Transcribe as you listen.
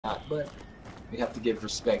not, but we have to give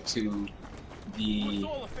respect to the,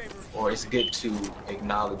 or it's good to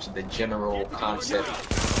acknowledge the general concept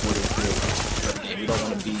of what is good for the game. We don't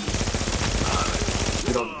want to be,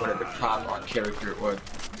 we don't want to deprive our character or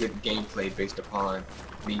good gameplay based upon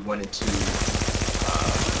we wanted to do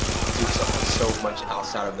something so much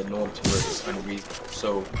outside of the norm to where it's unreasonable.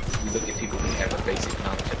 So we look at people who have a basic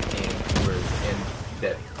knowledge of the game, and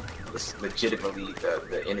that it's legitimately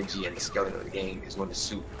the energy and the skeleton of the game is going to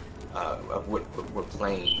suit of what we're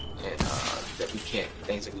playing, and that we can't,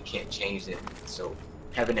 things that we can't change it. So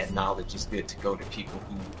having that knowledge is good to go to people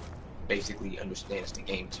who basically understands the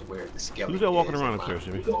game to where the skeleton Who's that walking is around upstairs,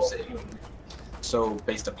 Jimmy? So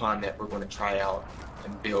based upon that, we're going to try out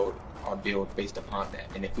and build our build based upon that.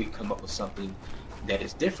 And if we come up with something that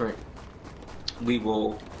is different, we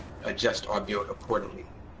will adjust our build accordingly.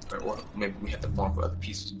 Or maybe we have to farm for other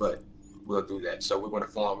pieces, but we'll do that. So we're going to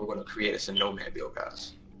farm, we're going to create us a nomad build,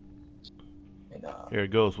 guys. And, here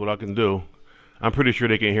it goes. What I can do, I'm pretty sure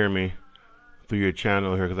they can hear me through your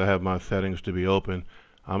channel here because I have my settings to be open.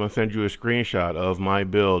 I'm going to send you a screenshot of my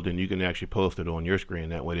build, and you can actually post it on your screen.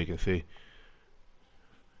 That way they can see.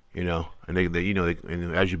 You know, and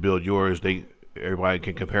and as you build yours, everybody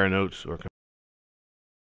can compare notes or.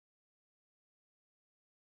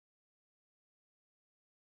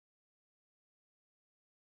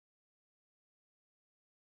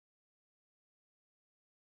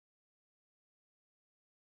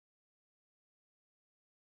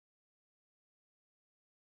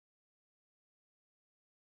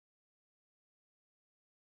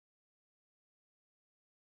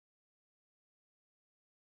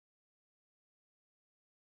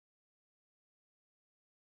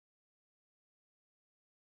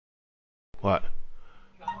 What?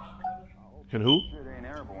 Can who?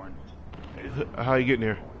 How you getting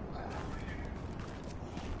here?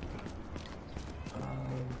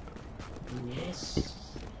 yes.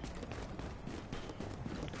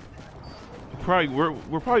 We're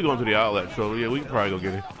probably going to the outlet, so yeah, we can probably go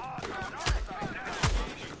get it.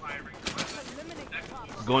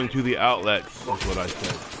 Going to the outlets is what I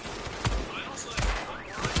said.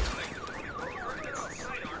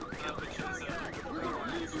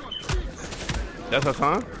 That's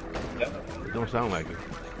Hassan? It don't sound like it.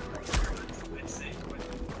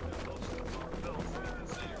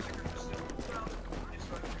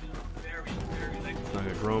 It's like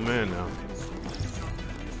a grown man now.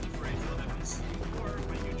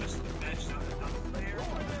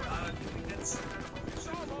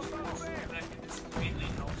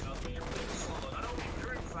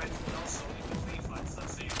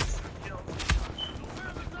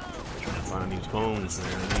 Find these phones,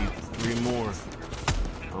 man. I need 3 more.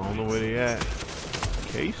 I don't know where they at.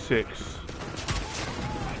 K6.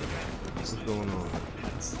 What's going on?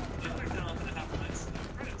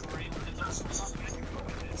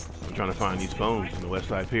 I'm trying to find these phones in the West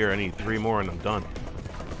Side Pier. I need 3 more and I'm done.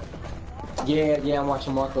 Yeah, I'm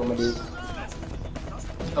watching Marco, my dude.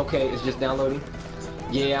 Okay, it's just downloading.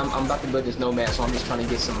 Yeah, I'm about to build this nomad, so I'm just trying to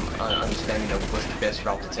get some understanding of what's the best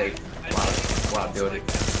route to take while I build it.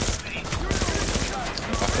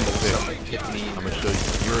 If I come up with something that me, I'm gonna show you.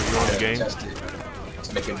 You're on the game. Test it to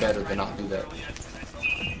make it better, then I'll do that.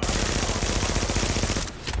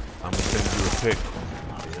 I'm gonna send you a pic.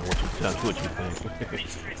 And what you tell me what you think.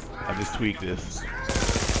 I just tweaked this.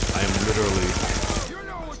 I am literally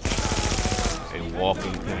a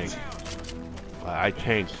walking tank. I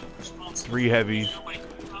tanked 3 heavies,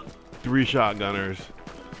 3 shotgunners.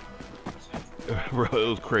 Bro, it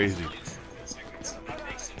was crazy.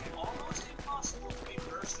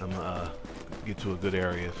 I'm gonna get to a good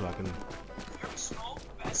area so I can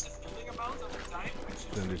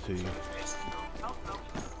send it to you.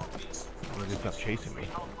 Why did they stop chasing me?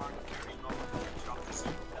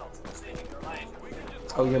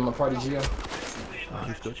 Oh, you're in my party, Gio? Oh,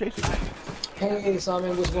 he's still chasing me. Hey,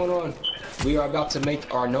 Simon, what's going on? We are about to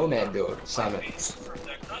make our nomad build, Simon.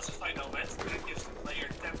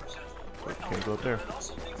 Can't go up there.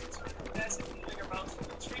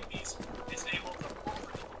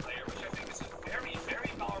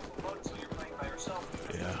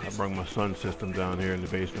 Yeah, I brought my son's system down here in the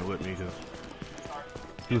basement with me because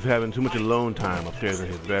he was having too much alone time upstairs in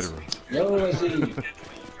his bedroom. Yo, Aziz.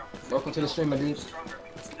 Welcome to the stream, my dude.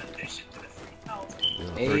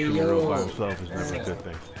 Hey, 13-year-old by himself is never a good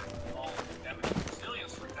thing.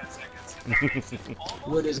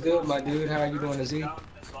 What is good, my dude? How are you doing, Aziz?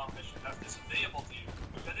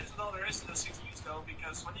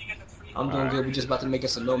 I'm doing good. We're just about to make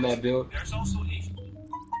us a nomad build.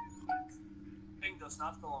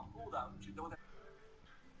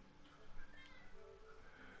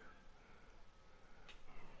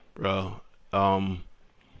 bro. Um,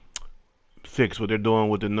 Six, what they're doing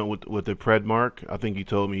with the with the pred mark. I think you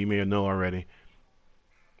told me. You may know already.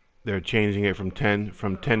 They're changing it from 10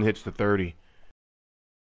 hits to 30.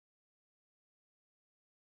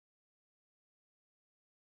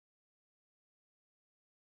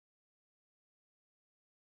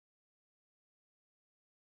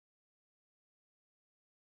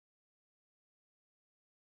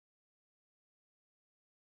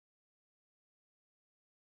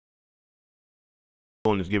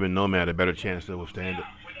 And it's giving Nomad a better chance to withstand it.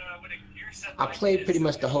 I played pretty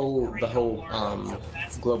much the whole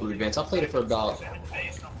global events. I played it for about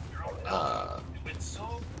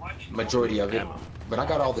majority of it, but I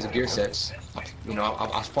got all the gear sets. You know,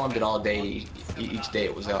 I farmed it all day, each day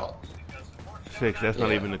it was out. Six, that's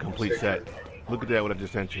not even the complete set. Look at that, what I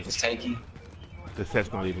just sent you. It's tanky. The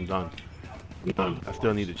set's not even done. I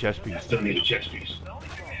still need a chest piece.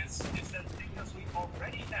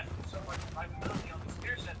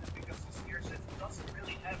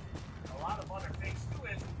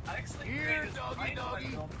 Here, doggy.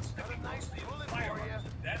 Got a nice bullet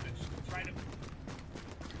for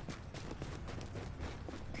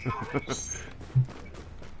you.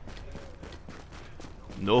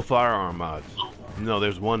 No firearm mods. No,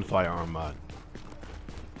 there's one firearm mod.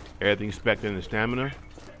 Everything's spec'd in the stamina,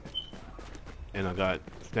 and I got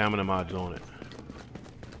stamina mods on it.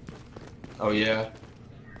 Oh yeah,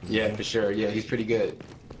 yeah, for sure. Yeah, he's pretty good.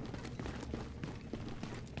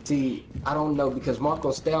 See, I don't know because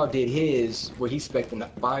Marco Style did his where he's spec'ing the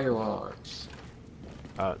firearms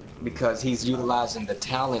because he's utilizing the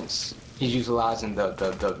talents. He's utilizing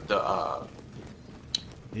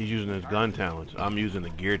He's using his gun talents. I'm using the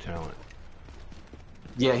gear talent.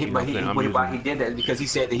 Yeah, why he did that because he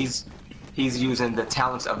said that he's using the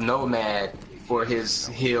talents of Nomad for his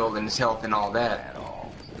heal and his health and all that,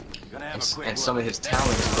 and some of his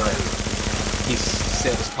talents. But he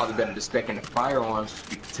said it's probably better to spec in the firearms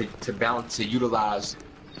to balance to utilize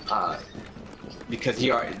because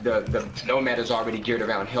the Nomad is already geared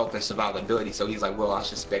around health and survivability. So he's like, well, I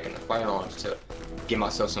should spec in the firearms to get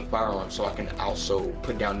myself some firearms so I can also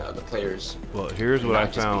put down the other players. Well, here's what I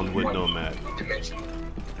found with Nomad.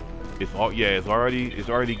 It's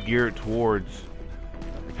already geared towards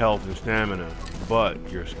health and stamina, but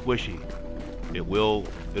you're squishy.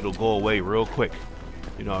 It'll go away real quick.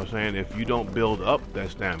 You know what I'm saying? If you don't build up that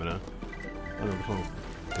stamina,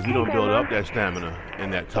 if you don't build up that stamina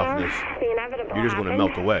and that toughness, you're just going to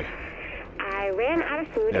melt away. I ran out of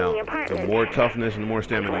food Now, in the apartment. the more toughness and the more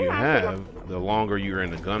stamina you have, the longer you're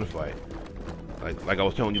in the gunfight. Like I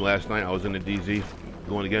was telling you last night, I was in the DZ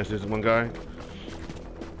going against this one guy.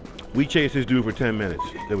 We chased this dude for 10 minutes.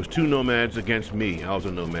 There was 2 nomads against me. I was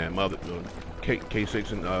a nomad.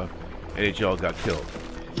 K6 and NHL got killed.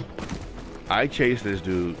 I chased this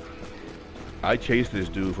dude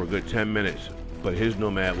for a good 10 minutes, but his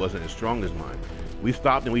nomad wasn't as strong as mine. We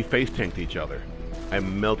stopped and we face tanked each other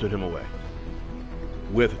and melted him away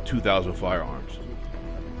with 2,000 firearms.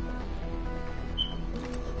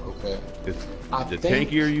 Okay. The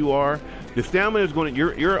tankier you are, the stamina is going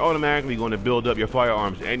to, you're automatically going to build up your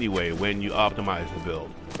firearms anyway when you optimize the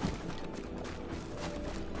build.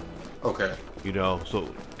 Okay. You know,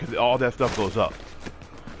 so because all that stuff goes up.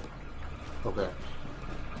 Okay.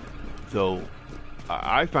 So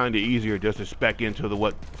I find it easier just to spec into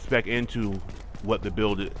what the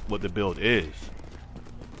build is.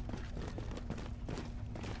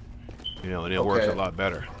 You know, and it works a lot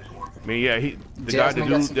better. I mean, yeah, the guy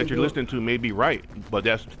that you're listening to may be right, but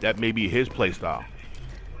that may be his play style.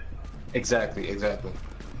 Exactly.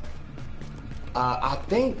 I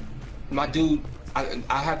think my dude. I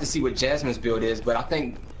have to see what Jasmine's build is, but I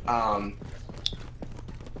think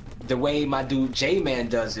the way my dude J-Man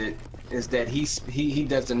does it is that he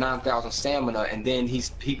does the 9,000 stamina, and then he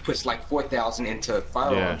puts like 4,000 into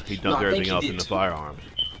firearms. Yeah, he does everything else in the firearms.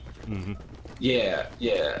 Mm-hmm. Yeah,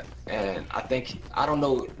 and I don't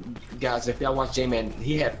know, guys. If y'all watch J-Man,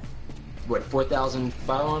 he had what 4,000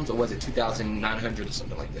 firearms, or was it 2,900 or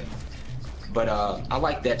something like that? But I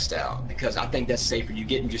like that style because I think that's safer. You're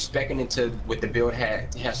speccing into what the build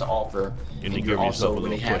has to offer, and you're also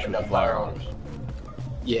when they have enough firearms.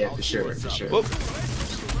 Yeah, for sure. Whoop.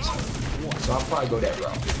 So I'll probably go that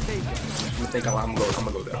route. I'm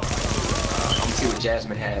gonna go that route. I'm gonna see what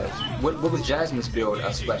Jasmine has. What was Jasmine's build?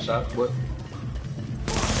 Splash Shot. What?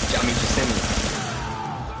 I mean, just send me.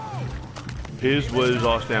 His was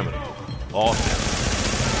all stamina. Okay.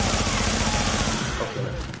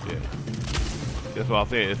 Yeah. That's what I'll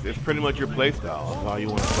say. It's pretty much your play style. That's how you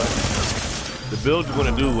want to play. The build's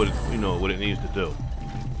going to do what it needs to do.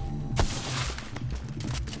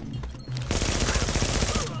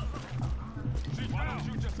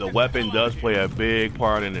 the weapon does play a big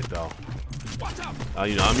part in it, though.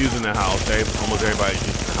 You know, I'm using the house. Almost everybody's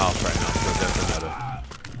using the house right now, so that's another.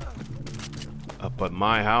 But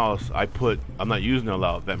my house, I'm not using the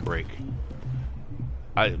loud vent brake.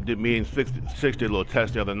 Me and Six did a little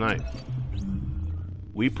test the other night.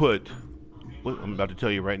 We put, I'm about to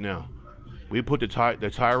tell you right now. We put the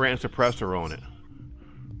Tyrant suppressor on it.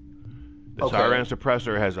 The Tyrant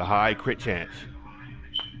suppressor has a high crit chance.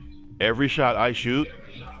 Every shot I shoot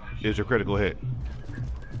is a critical hit.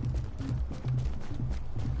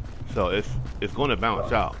 So it's going to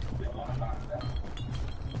bounce out.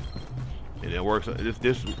 And it works.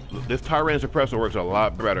 This Tyrant suppressor works a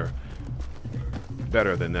lot better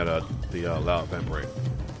than that the loud vent brake.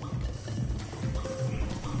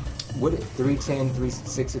 What 310,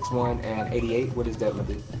 3661, and 88? What is that gonna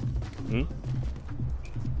be?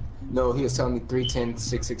 No, he was telling me 310,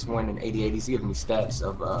 661, and 88. He's giving me stats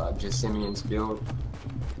of just Simeon's build.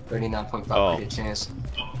 39.5 crit chance.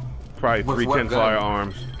 Probably 310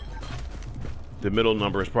 firearms. The middle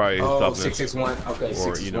number is probably something. 661. Okay,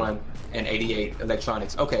 661 and 88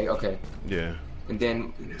 electronics. Okay. Yeah. And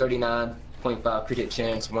then 39.5 crit hit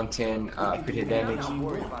chance, 110 crit hit damage.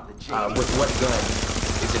 With what gun?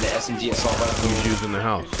 Is it the SMG assault rifle? Who's using the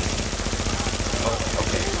house? Oh,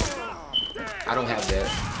 okay. I don't have that.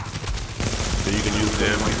 So you can use the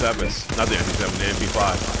MP7. Not the MP7, the MP5.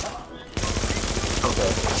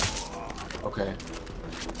 Okay.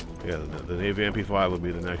 Yeah, the Navy MP5 would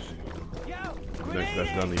be the next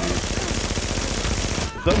best gun to use.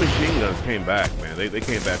 Some machine guns came back, man. They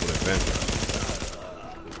came back with a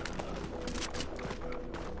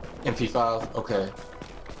vengeance. MP5, okay.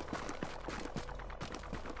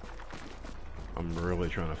 I'm really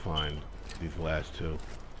trying to find these last two.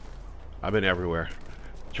 I've been everywhere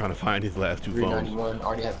trying to find these last two 391, phones.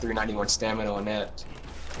 already have 391 stamina on that.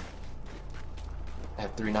 I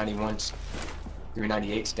have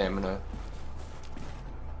 398 stamina.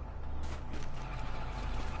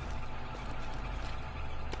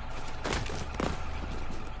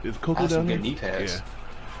 Is Coco down here? Knee pads. Yeah.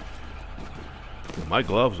 My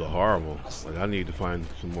gloves are horrible. Like, I need to find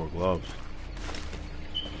some more gloves.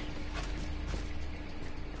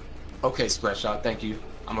 Okay, Splash Shot, thank you.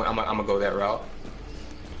 I'm gonna go that route.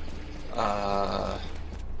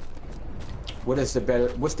 What's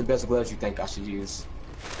the best gloves you think I should use?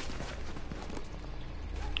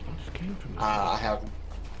 I have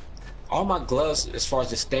all my gloves as far as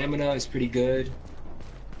the stamina is pretty good.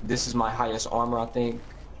 This is my highest armor, I think.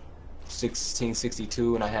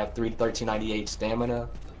 1662, and I have 1398 stamina,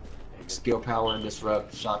 skill power, and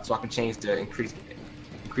disrupt shock, so I can change the increase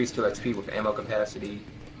kill XP with ammo capacity,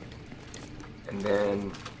 and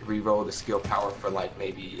then re-roll the skill power for like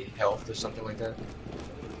maybe health or something like that.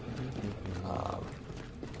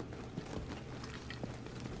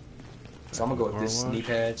 So I'm gonna go with this knee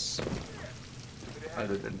pads,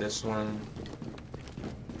 other than this one,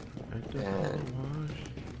 and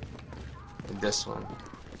this one.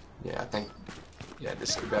 Yeah, I think,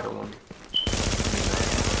 this is the better one.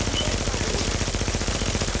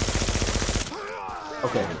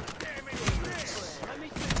 Okay.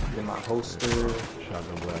 Then my holster.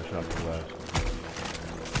 Shotgun blast.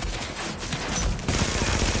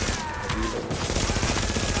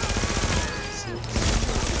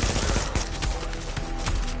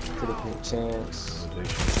 Critical chance.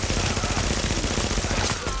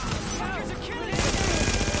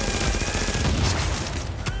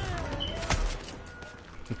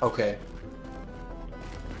 Okay.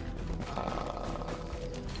 I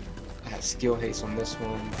have skill haste on this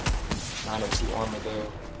one. 902 armor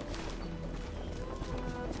though.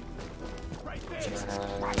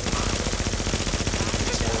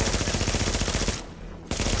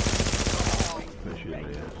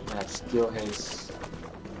 I have skill haste.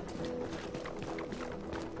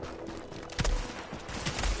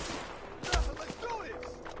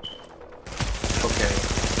 Okay.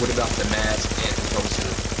 What about the mask and the poster?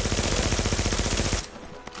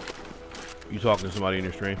 You talking to somebody in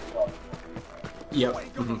your stream? Yep. I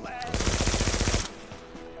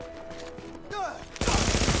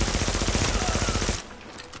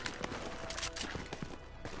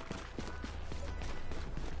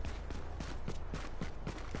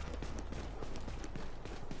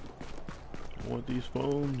want these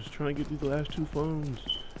phones. Trying to get these last two phones.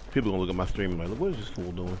 People gonna look at my stream and be like, what is this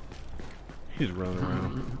fool doing? He's running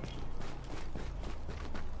around.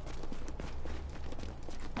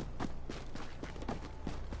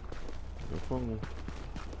 Phone.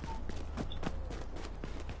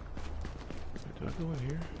 Did I go in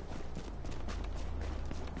here?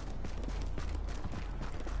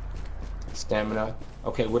 Stamina.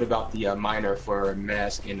 Okay, what about the miner for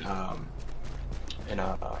mask and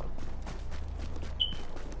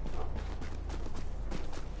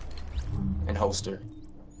and holster?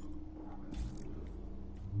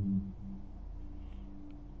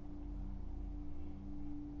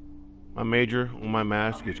 My major on my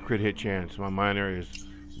mask is crit hit chance. My minor is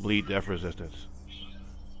bleed def resistance.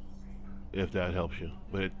 If that helps you,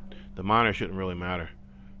 but the minor shouldn't really matter.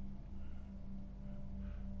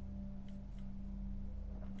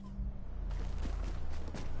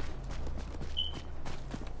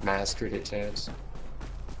 Mask crit hit chance.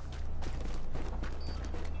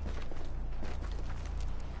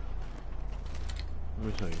 Let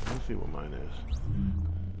me tell you. Let's see what mine is.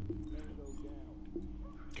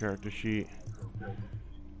 Character sheet.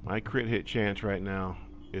 My crit hit chance right now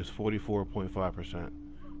is 44.5%.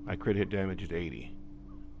 My crit hit damage is 80.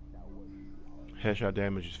 Headshot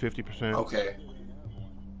damage is 50%. Okay.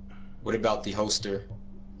 What about the holster?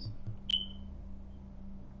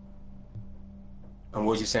 And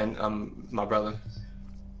what was you saying, my brother?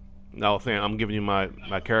 I was saying I'm giving you my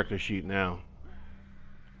character sheet now.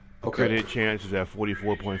 Okay. Crit hit chance is at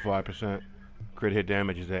 44.5%. Crit hit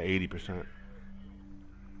damage is at 80%.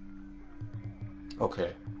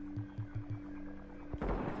 Okay.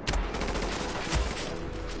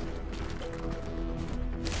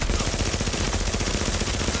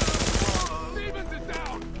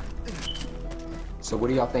 So what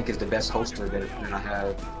do y'all think is the best holster that I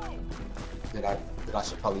have that I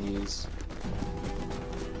should probably use?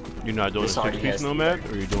 You're not doing a This already 6-piece has- nomad,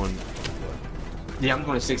 or you're doing? Yeah, I'm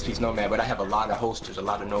doing a 6-piece nomad, but I have a lot of holsters, a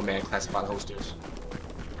lot of nomad classified holsters.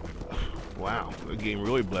 Wow, the game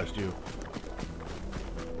really blessed you.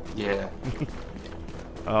 Yeah.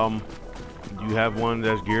 Do you have one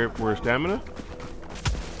that's geared for stamina?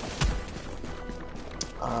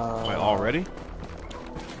 Like already?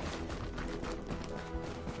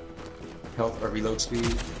 Health or reload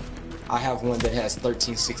speed. I have one that has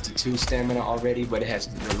 1362 stamina already, but it has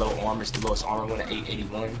the low armor. It's the lowest armor one at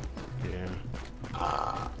 881. Yeah.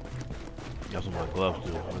 That's what my gloves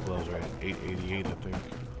do. My gloves are at 888, I think.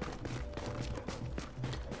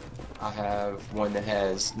 I have one that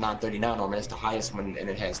has 939 armor. That's the highest one, and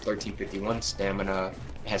it has 1351 stamina.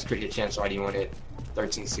 It has crit hit chance already on it.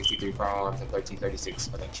 1363 firearms and 1336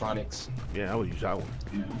 electronics. Yeah, I would use that one.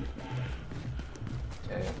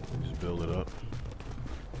 Okay. Just build it up.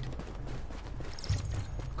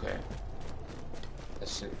 Okay.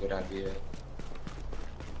 That's a good idea.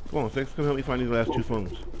 Come on, Six, come help me find these last two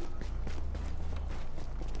phones.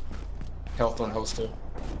 Health on holster.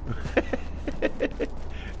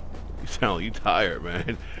 You sound like you tired,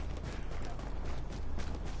 man.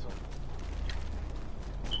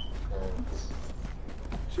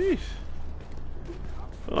 Jeez.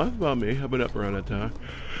 Oh, that's about me. I've been up around that time.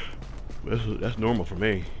 That's normal for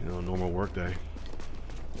me. You know, normal work day.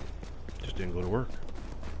 Just didn't go to work.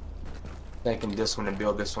 Thinking this one and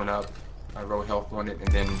build this one up. I roll health on it and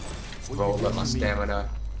then roll up my stamina.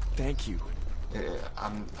 Thank you.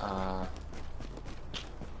 I'm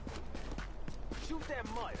Shoot that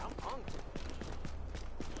mud. I'm hungry.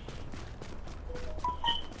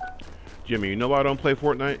 Jimmy, you know why I don't play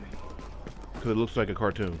Fortnite? Because it looks like a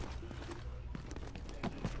cartoon.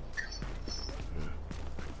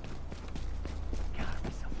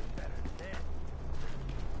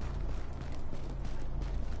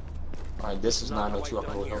 alright, this is 902. I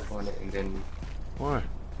can roll health on it and then Why?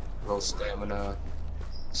 roll stamina.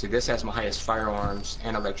 See, this has my highest firearms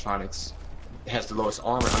and electronics. It has the lowest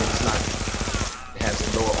armor. I mean, it's not. It has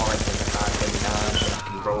the lower armor than the 939, but I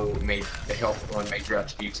can roll the health on major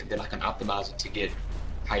attributes, and then I can optimize it to get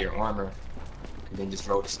higher armor, and then just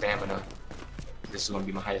roll the stamina. This is going to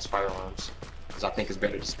be my highest firearms, because I think it's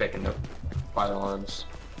better to spec in the firearms.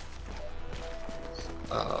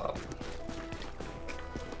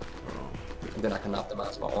 And then I can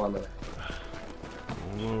optimize my armor.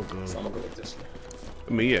 Oh, God. So I'm gonna go with this one.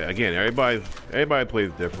 I mean, yeah. Again, everybody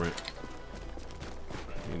plays different.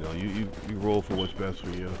 You know, you roll for what's best for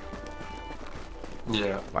you.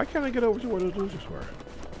 Yeah. Why can't I get over to where those dudes were?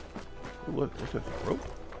 What's that? A rope?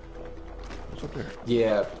 What's up there?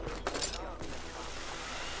 Yeah.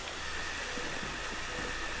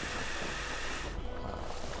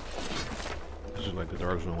 This is like the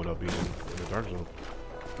dark zone without being in the dark zone.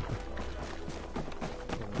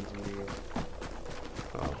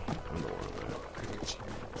 Oh, I know where I'm at.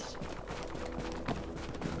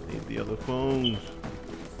 I need the other phones.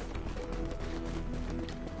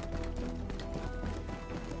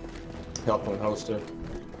 Help on holster.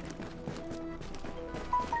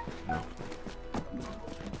 No.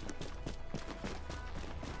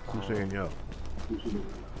 Who's saying yo?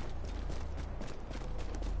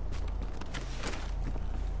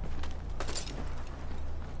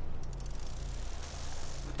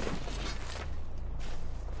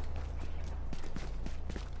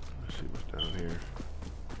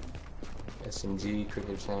 SMG,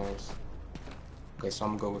 cricket chance. Okay, so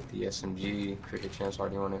I'm gonna go with the SMG, cricket chance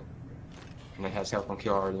already on it. And it has health and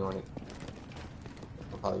kill already on it.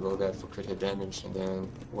 I'll probably roll that for crit hit damage and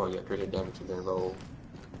then, well, yeah, crit hit damage and then roll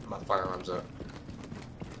my firearms up.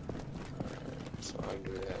 Alright, so I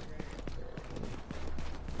do that.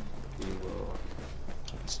 We will.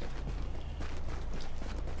 Let's see.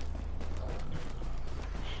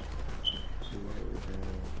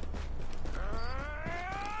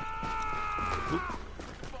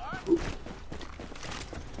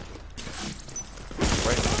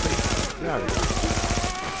 Right in the face. Get out of here.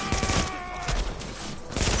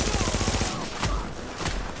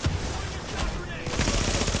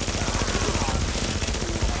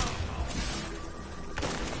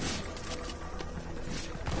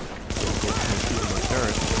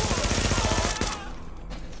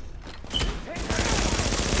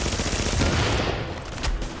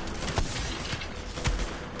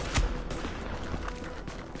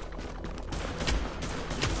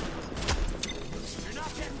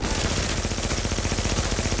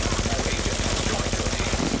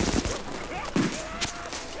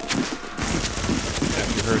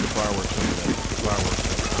 Heard the fireworks over there. Fireworks.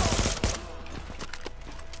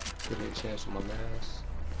 Give me a chance with my mask.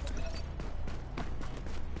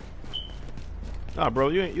 Nah, bro,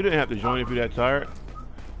 you didn't have to join if you're that tired.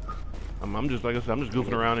 I'm just, like I said, I'm just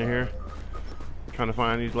goofing around in here, trying to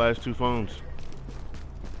find these last two phones.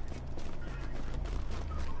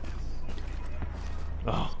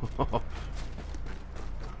 Oh.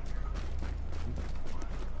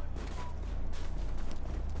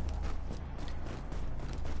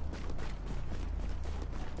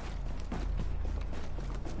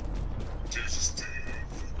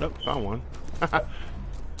 Oh, found one. This is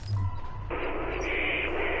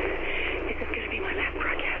gonna be my last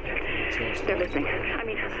broadcast. They're listening. I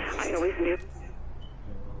mean, I always knew.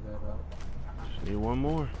 Just need one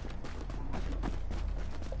more.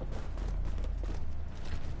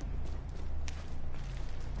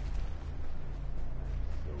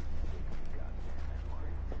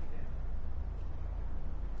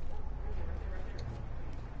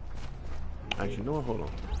 Actually, no, hold on.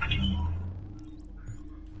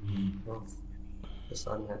 Oh, it's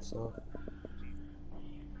already had stuff.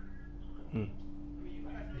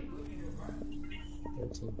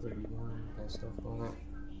 1331, that stuff on it.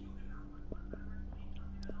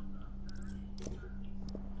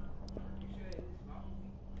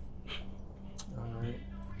 Alright.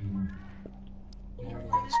 Already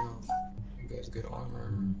had stuff. You guys good armor.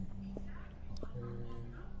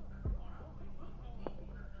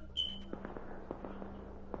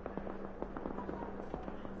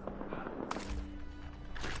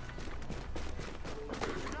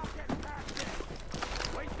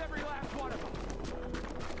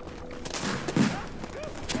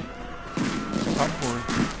 Popcorn.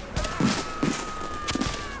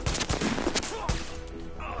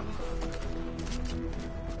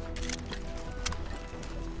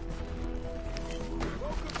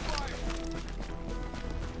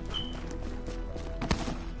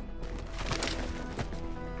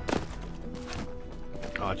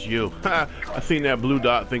 Oh, it's you. I seen that blue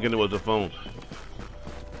dot thinking it was a phone.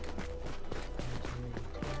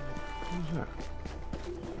 Who's that?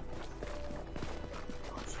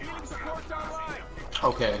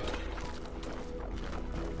 Okay.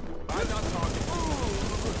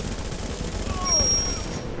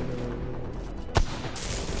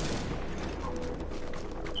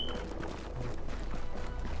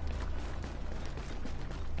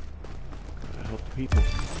 Gotta help the people.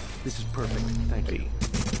 This is perfect. Thank you.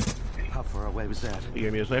 How far away was that? He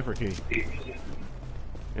gave me a cipher key.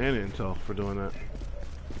 And intel for doing that.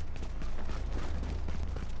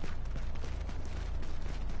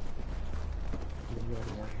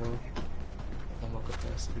 Ammo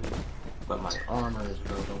capacity. But my armor is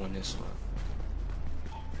built on this one.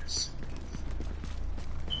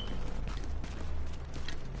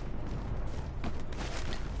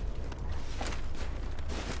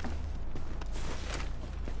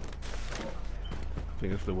 I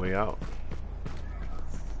think it's the way out.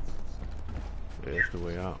 Yeah, it's the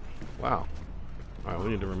way out. Wow. Alright, we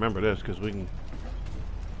need to remember this because we can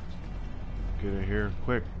get in here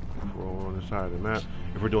quick before we're on the side of the map.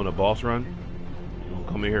 If we're doing a boss run, we'll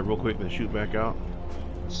come in here real quick and then shoot back out.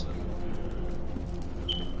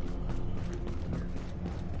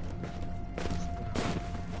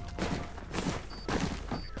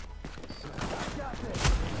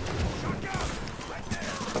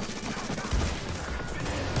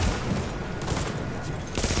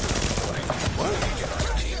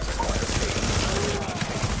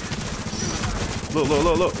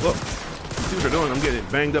 Look. see what they're doing. I'm getting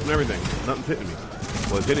banged up and everything. Nothing's hitting me.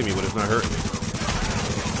 Well, it's hitting me, but it's not hurting me.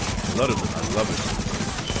 I love it. I love it.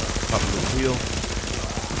 Pop a little heal.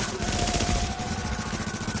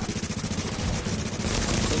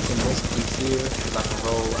 In this piece here, I can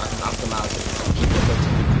roll, I can optimize it, I can keep it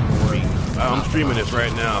up to I'm streaming this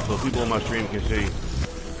right now, so people on my stream can see.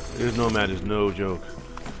 There's no joke.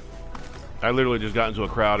 I literally just got into a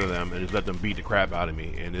crowd of them and just let them beat the crap out of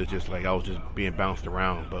me, and it's just like I was just being bounced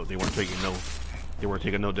around, but they weren't taking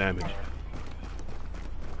no damage.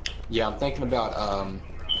 Yeah, I'm thinking about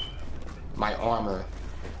my armor.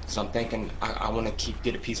 So I'm thinking I want to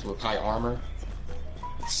get a piece with high armor,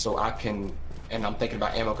 so I can. And I'm thinking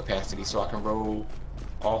about ammo capacity, so I can roll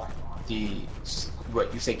off the,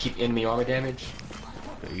 what you say, keep enemy armor damage?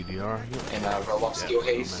 The EDR? Yep. And roll off skill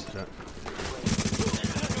haste.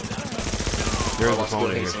 There's a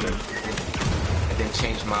phone in here. And then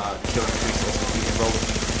change my kill increase XP and roll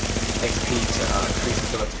XP to increase the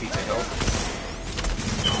kill XP to health.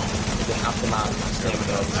 And then optimize my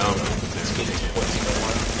stamina to get it to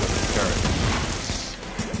 1401.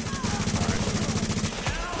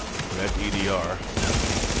 That's EDR.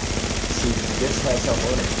 See, this has health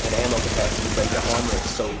on it and ammo capacity, but the armor is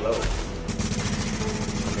so low.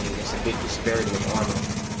 I mean, it's a big disparity in armor.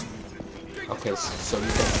 Okay, so you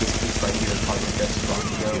think this piece right here is probably the best spot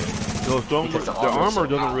to go? So the armor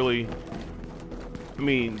doesn't really... I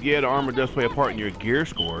mean, yeah, the armor does play a part in your gear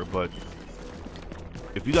score, but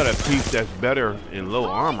if you got a piece that's better in low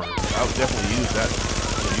armor, I would definitely use that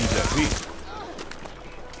piece.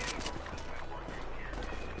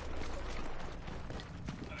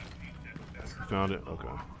 Found it? Okay.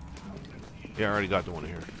 Yeah, I already got the one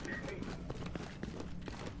here.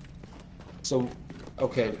 So,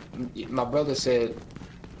 okay, my brother said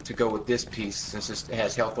to go with this piece since it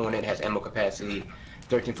has health on it, has ammo capacity,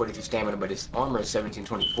 1342 stamina, but its armor is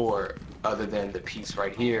 1724, other than the piece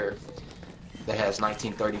right here that has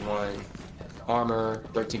 1931 armor,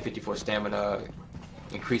 1354 stamina,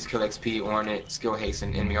 increased kill XP on it, skill haste,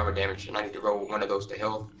 and enemy armor damage, and I need to roll one of those to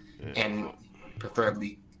health, and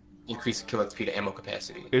preferably increase the kill XP to ammo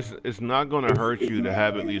capacity. It's not going to hurt you to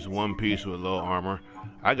have at least one piece with low armor.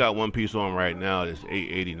 I got one piece on right now that's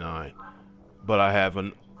 889, but I have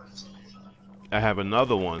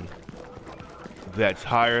another one that's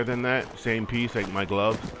higher than that, same piece, like my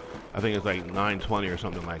gloves. I think it's like 920 or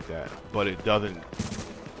something like that, but it doesn't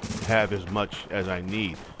have as much as I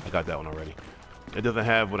need. I got that one already. It doesn't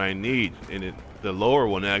have what I need, and the lower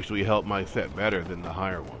one actually helped my set better than the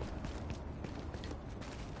higher one.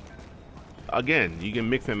 Again, you can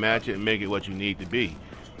mix and match it and make it what you need to be.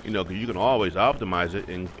 You know, because you can always optimize it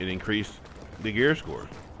and increase the gear score.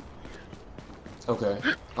 Okay.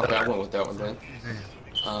 Okay, I went with that one then.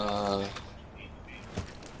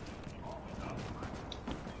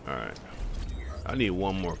 Alright. I need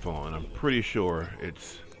one more phone. I'm pretty sure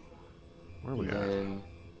it's... Where are we at?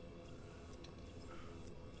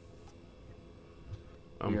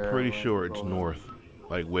 I'm pretty sure it's north.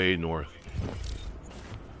 Like way north.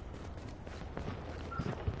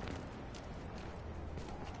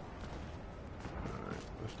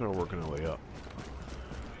 Start working our way up.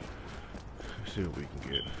 Let's see what we can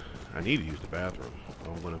get. I need to use the bathroom.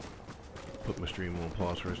 I'm gonna put my stream on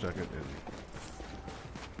pause for a second and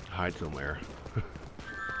hide somewhere.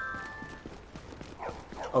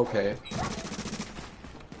 Okay.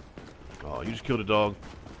 Oh, you just killed a dog.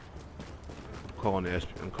 I'm calling the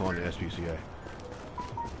SPCA.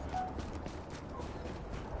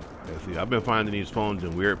 Yeah, see, I've been finding these phones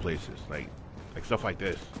in weird places, like stuff like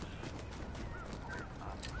this.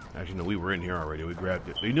 Actually, no, we were in here already. We grabbed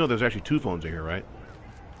it. You know there's actually two phones in here, right?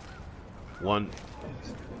 One.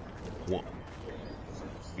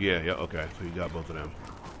 Yeah, okay. So you got both of them.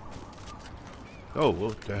 Oh,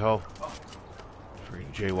 what the hell?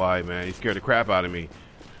 Freaking JY, man. He scared the crap out of me.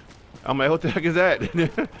 I'm like, what the heck is that? I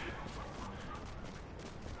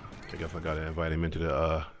guess I gotta invite him into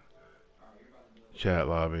the chat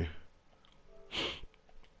lobby.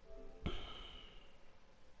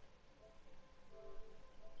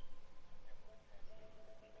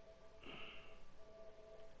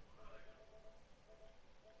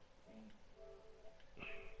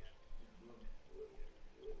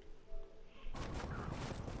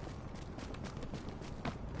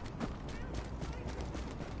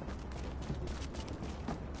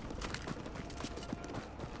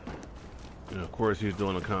 And of course he's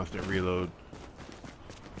doing a constant reload.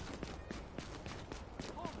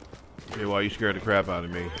 Hey, why you scared the crap out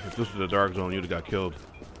of me? If this was a dark zone, you'd have got killed.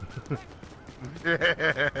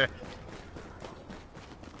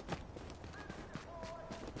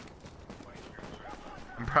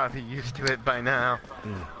 I'm probably used to it by now.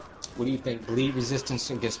 What do you think? Bleed resistance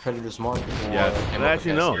against Predator's Mark? Or Yes. ammo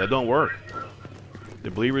Actually, no, capacity? that don't work.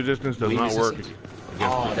 The bleed resistance does Bleed not work resistance?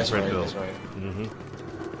 against Oh, that's red right. pills. That's right. Mm-hmm.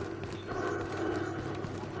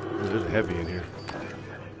 There's heavy in here.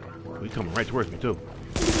 Oh, he's coming right towards me too.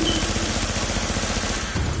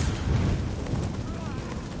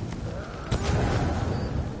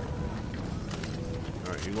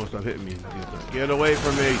 All right, you gonna stop hitting me? Get away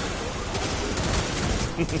from me!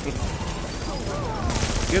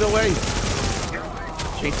 Get away!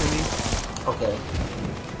 Chasing me. Okay.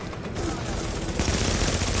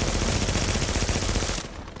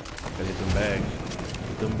 Gotta hit them bags.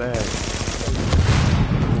 Hit them bags.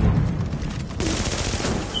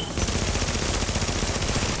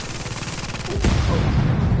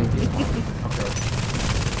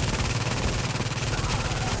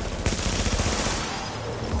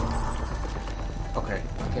 Okay.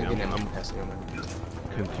 I can't get ammo I'm capacity on that.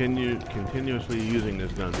 continuously using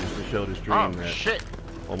this gun just to show the stream Oh that shit!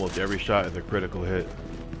 almost every shot is a critical hit.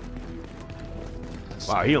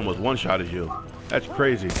 Wow, he almost one-shotted you. That's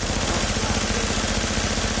crazy.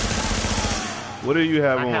 What do you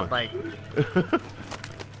have I on? have like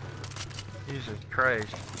Jesus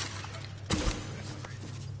Christ.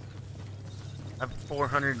 I have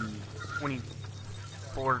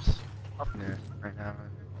 424 toughness right now.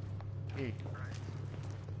 Hey.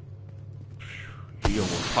 He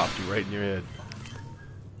almost popped you right in your head.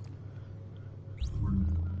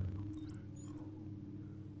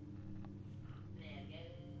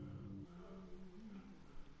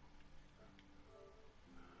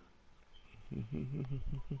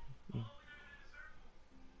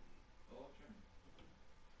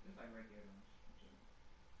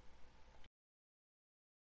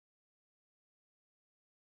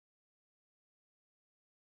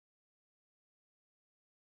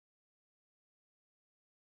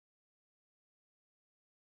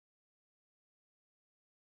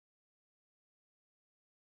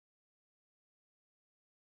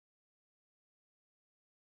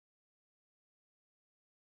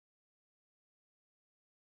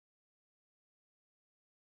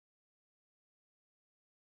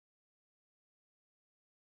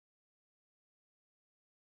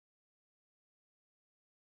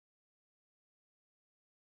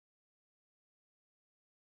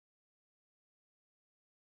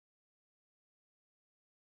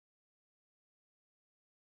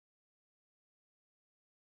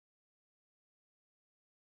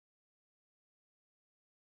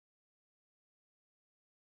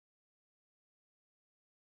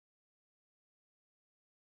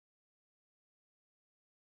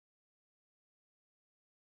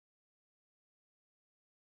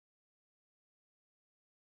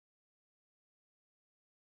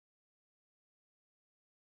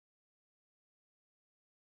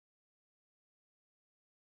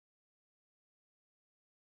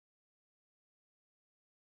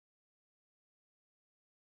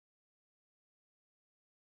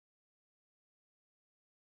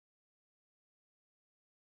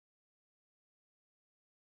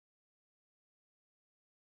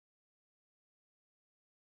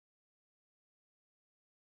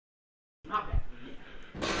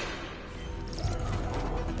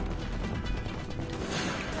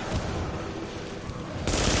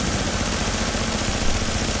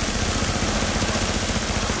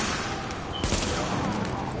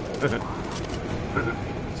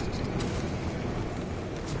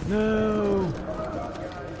 No!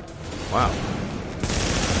 Wow.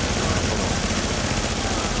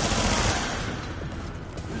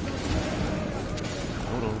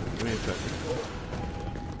 Hold on. Give me a second.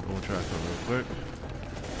 I'm gonna try something real quick.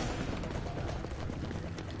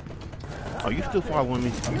 Oh, you still following me?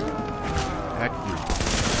 Axe dude.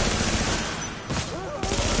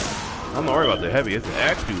 I'm not worried about the heavy. It's the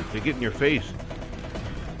axe dude. They get in your face.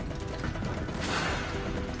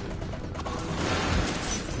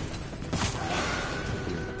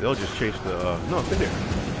 They'll just chase the, no, stay there.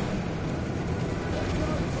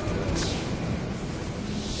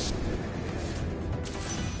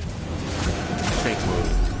 Tank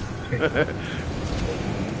mode.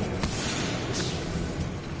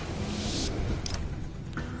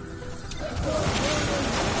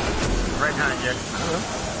 Right behind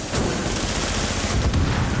you.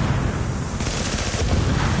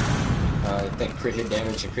 I think crit hit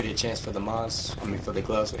damage and crit hit chance for the mods. I mean, for the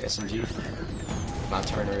gloves with SMG. My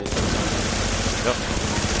Turner is. Yep.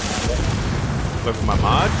 But for my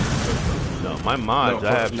mods? No, my mods, No,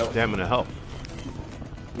 I have no. stamina health.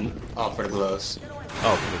 Oh, for the gloves.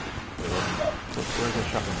 Oh, where's the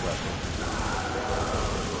shotgun blast?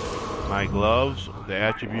 My gloves, the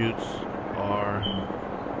attributes are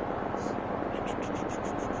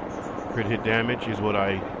Crit hit damage is what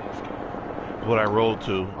I rolled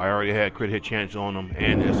to. I already had crit hit chance on them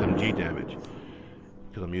and SMG damage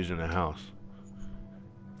because I'm using the house.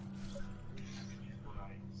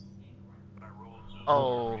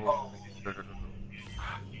 Oh.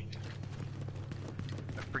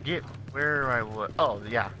 I forget where I was. Oh,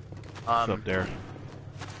 yeah. It's up there.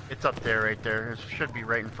 It's up there, right there. It should be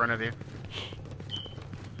right in front of you.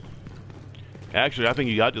 Actually, I think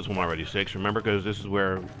you got this one already, 6. Remember, because this is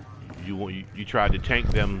where you tried to tank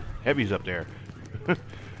them heavies up there.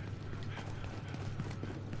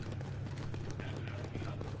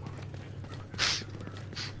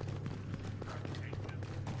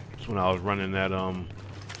 That's when I was running that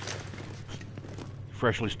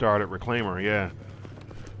freshly started reclaimer, yeah.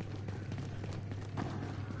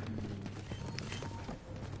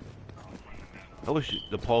 I wish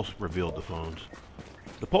the pulse revealed the phones.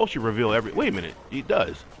 The pulse should reveal every. Wait a minute, it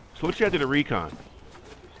does. Switch that to the recon.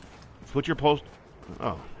 Switch your pulse.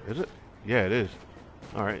 Oh, is it? Yeah, it is.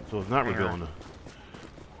 All right, so it's not revealing the.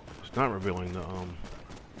 It's not revealing the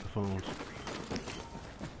phones.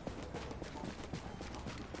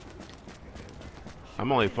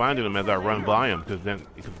 I'm only finding them as I run by them because then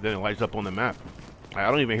it lights up on the map.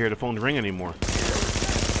 I don't even hear the phones ring anymore.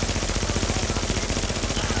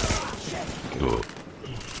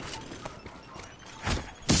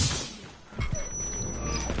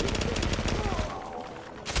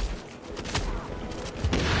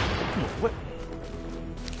 What?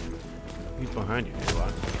 He's behind you,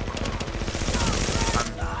 J-Lock.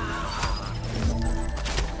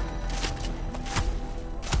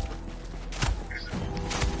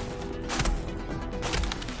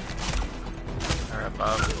 They're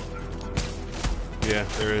above. Yeah,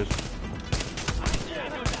 there is.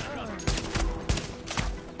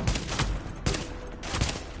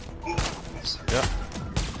 Yep.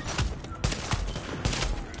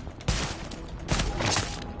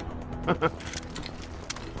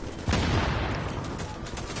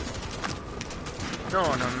 No,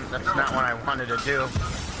 that's not what I wanted to do.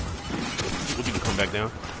 We can come back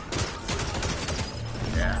down.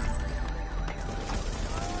 Yeah.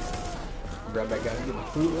 Grab that guy and get my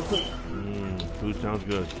food real quick. Food sounds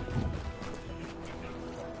good.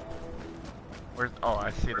 Where's? Oh,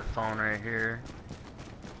 I see the phone right here.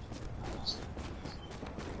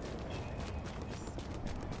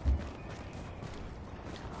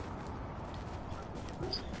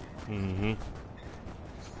 Mm-hmm.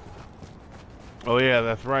 Oh yeah,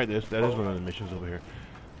 that's right. That is one of the missions over here.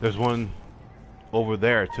 There's one over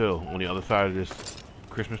there too, on the other side of this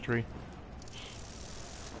Christmas tree.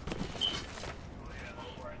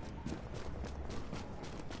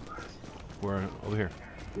 Where? Over here.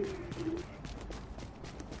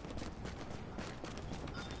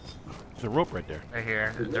 There's a rope right there. Right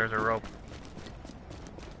here. There's a rope.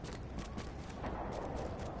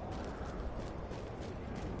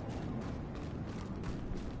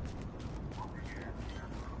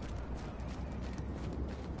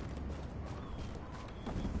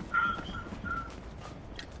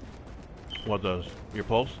 What does? Your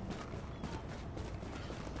pulse?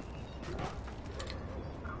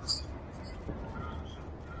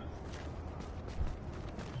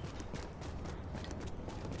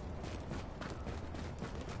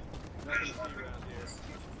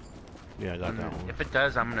 Yeah, I got that one. If it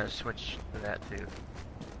does, I'm gonna switch to that too.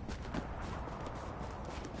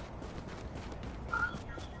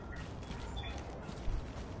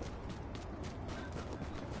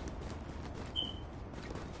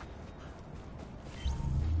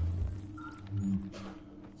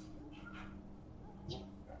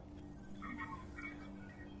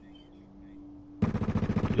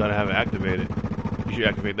 You gotta have it activated. You should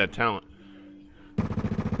activate that talent.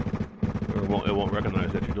 Or it won't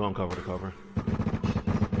recognize that you're doing cover to cover.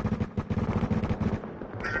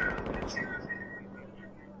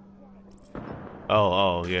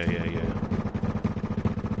 Oh, yeah.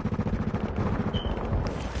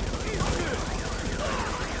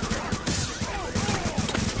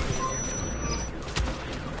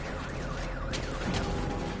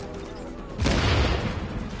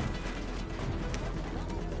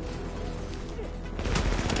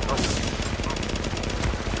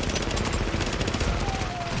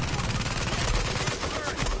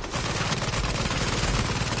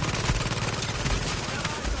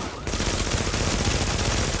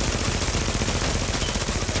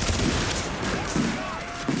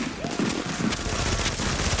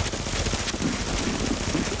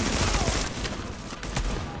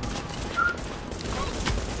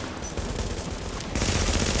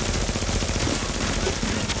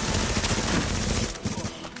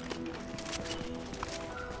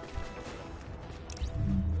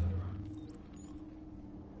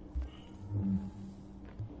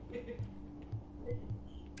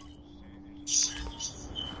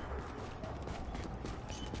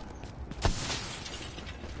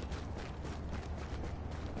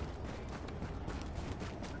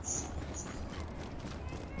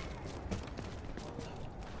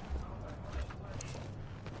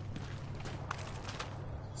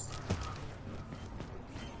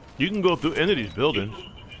 You can go through any of these buildings.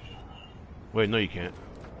 Wait, no, you can't.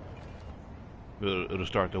 It'll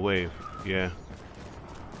start the wave. Yeah.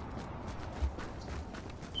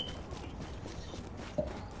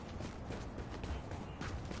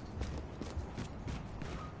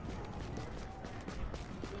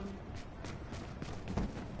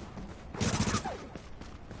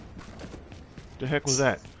 The heck was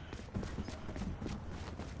that?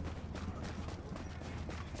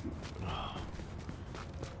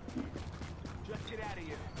 Just get out of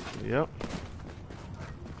here. Yep.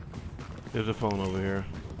 There's a phone over here.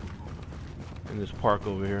 In this park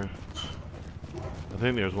over here. I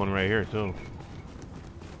think there's one right here too.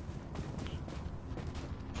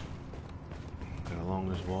 Got along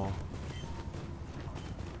this wall.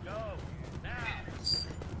 Go now. It's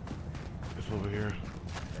over here.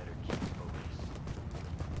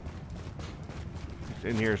 It's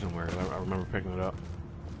in here somewhere. I remember picking it up.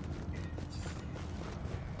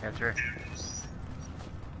 That's right.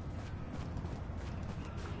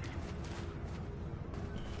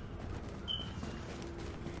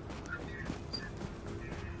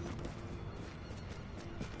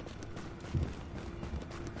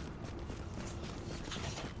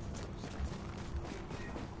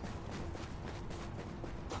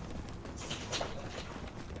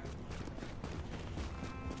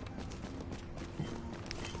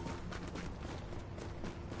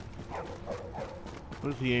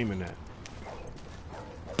 What is he aiming at?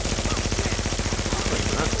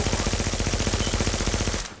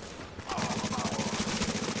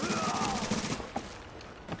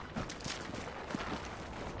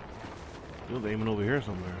 He was aiming over here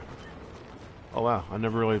somewhere. Oh wow, I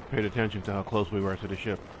never really paid attention to how close we were to the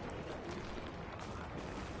ship.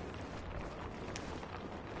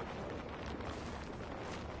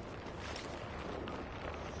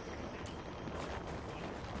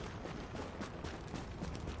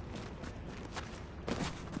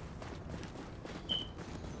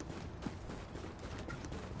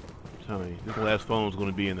 This last phone is going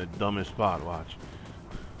to be in the dumbest spot, watch.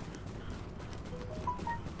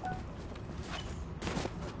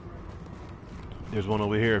 There's one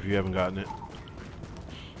over here if you haven't gotten it.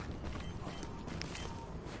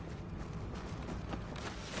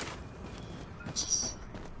 It's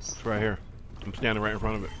right here. I'm standing right in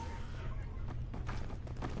front of it.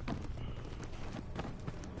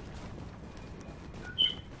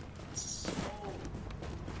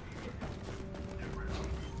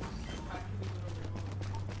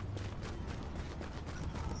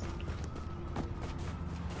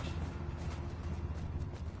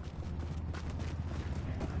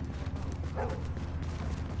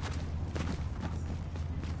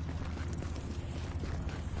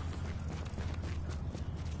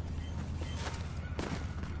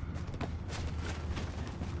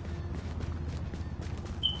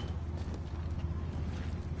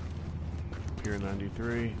 Pier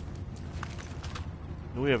 93.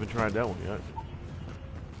 No, we haven't tried that one yet.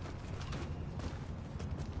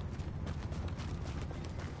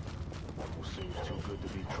 Almost seems too good to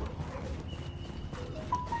be true.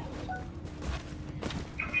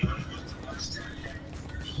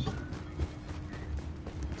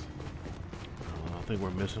 I think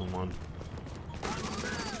we're missing one.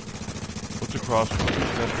 What's across from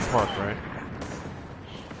us? That's the park, right?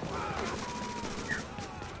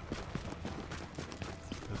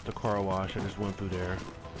 That's the car wash. I just went through there.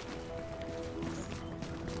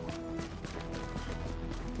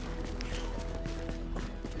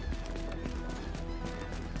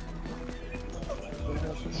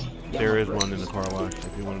 There is one in the car wash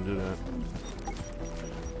if you want to do that.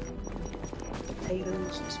 You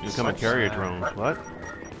can come and carry your drones. What?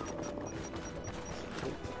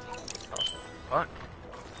 What?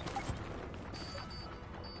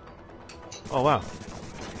 Oh wow.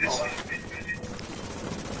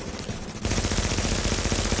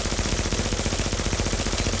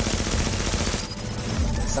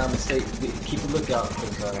 Simon, keep a lookout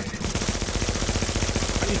because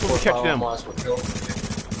How do you supposed to catch them? with health.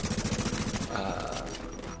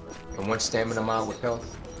 And one stamina mile with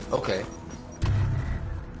health. Okay.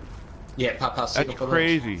 Yeah, pop out signal. That's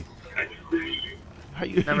crazy. How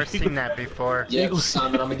you Never seen that before. Yeah,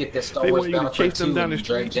 Simon, I'm gonna get that Star They Wars want you to Battlefront chase them 2 down the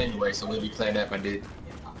during street. January, so we'll be playing that, my dude.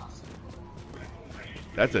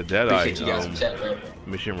 That's a dead eye Appreciate you guys in chat, bro.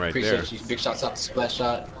 mission right Appreciate there. you. Big shouts out to Splash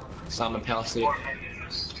Shot, Simon Pouncett,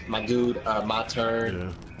 my dude,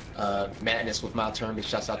 Miturn, Madness with Miturn. Big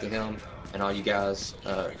shouts out to him and all you guys,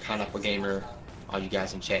 Pineapple Gamer, all you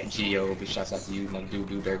guys in chat, Geo. Big shouts out to you, my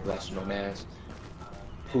dude, Derek Glass, no mask.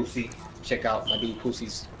 Pussy, check out my dude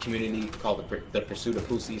Pussy's community called the Pursuit of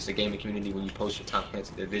Pussy. It's a gaming community where you post your top hits,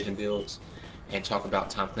 division builds, and talk about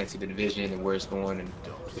Tom Clancy The Division and where it's going and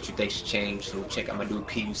what you think should change. So check out my dude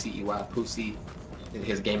Pucey, Pussy,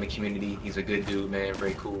 his gaming community. He's a good dude, man.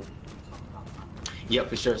 Very cool. Yep,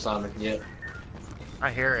 for sure, Simon. Yep.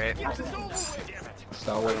 I hear it.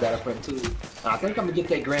 Star Wars Battlefront 2. I think I'm gonna get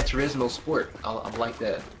that Gran Turismo Sport. I'm like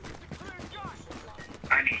that.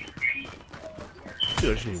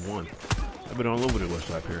 Dude, I just need one. I've been all over the West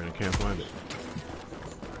Side Pier and I can't find it.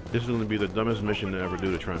 This is going to be the dumbest mission to ever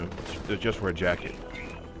do to try to just for a jacket.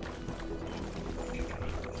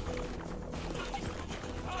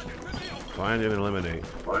 Find and eliminate.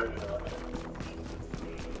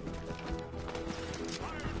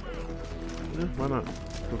 Yeah, why not?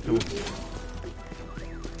 Come on.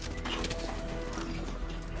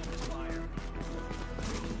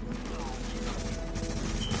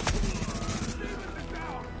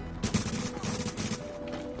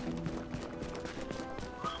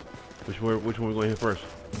 Which one are we going to hit first?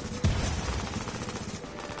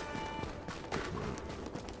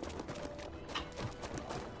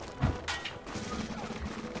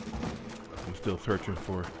 I'm still searching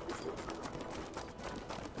for.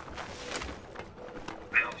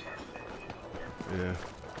 Yeah.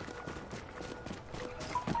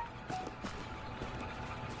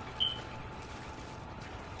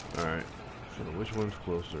 Alright. So which one's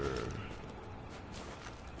closer?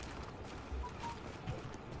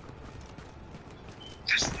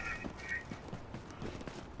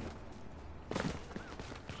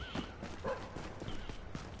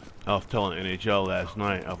 I was telling NHL last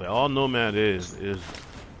night, I was like, all Nomad is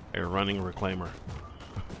a running reclaimer.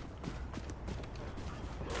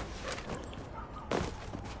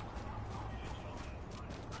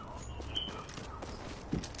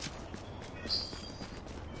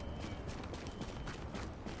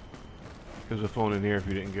 There's a phone in here if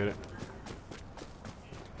you didn't get it.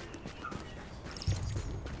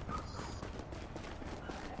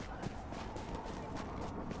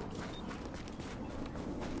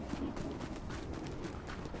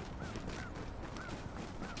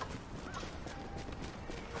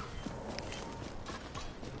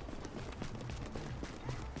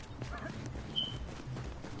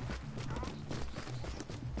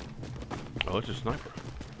 Oh, it's a sniper.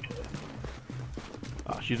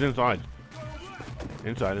 Ah, she's inside.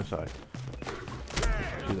 Inside.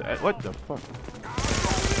 She's what the fuck?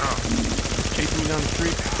 Oh. Chasing me down the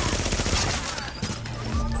street.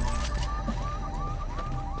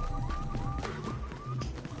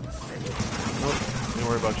 Nope, don't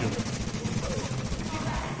worry about you.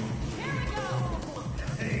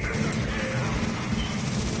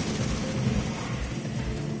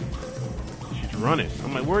 She's running.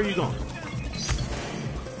 I'm like, where are you going?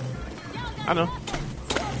 I know.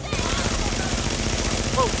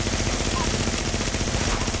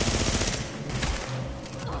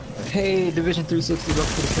 Hey, Division 360,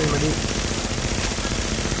 welcome to the stream, dude.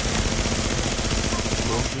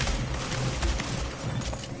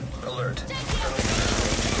 Alert.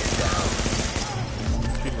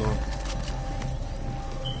 Keep going.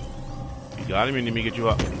 You got him, and let me get you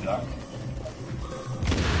up.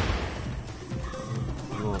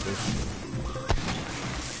 Come on, baby.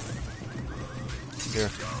 Here.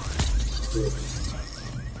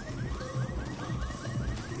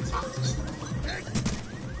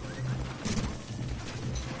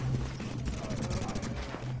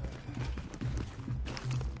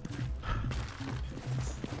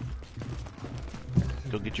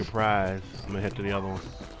 Go get your prize. I'm gonna head to the other one.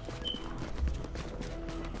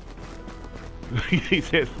 He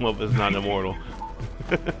said Smoke is not immortal.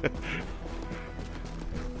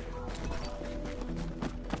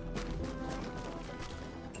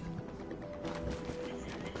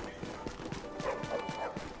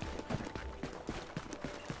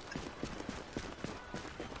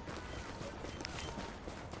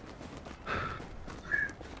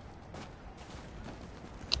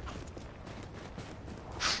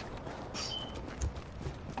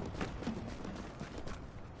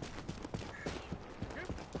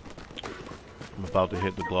 About to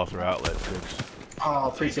hit the Glosser Outlet 6. Oh,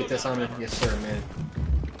 appreciate that, Simon. Yes, sir, man.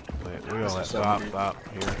 Wait, we all at stop here.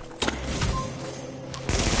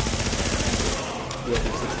 Yeah,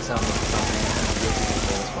 this is Simon.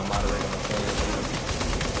 That's my moderator.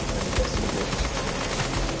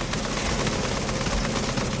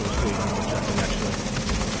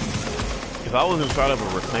 If I was inside of a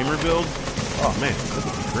reclaimer build, oh man, this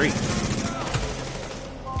would be great.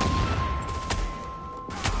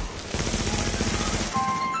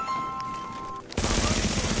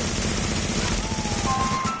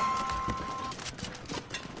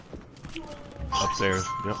 Upstairs,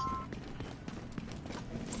 yep.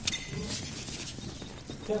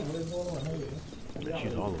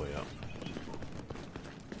 She's all the way up.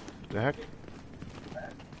 The heck?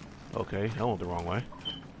 Okay, I went the wrong way.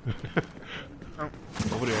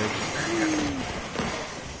 Over the edge.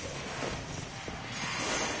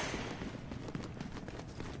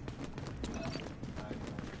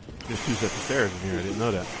 There's 2 sets of stairs in here, I didn't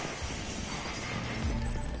know that.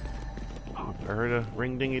 I heard a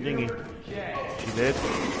ring dingy dingy. She did?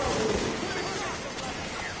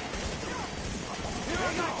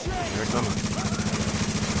 Here it comes.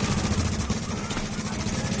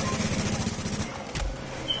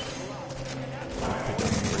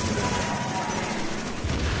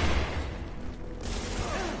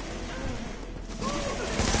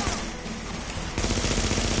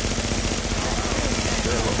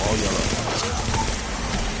 All yellow.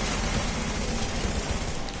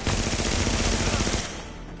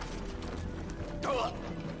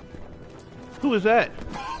 Who is that?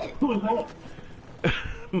 Who is that?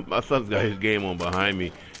 My son's got his game on behind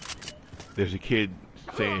me. There's a kid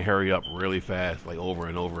saying hurry up really fast, like over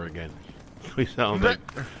and over again. He sounds like...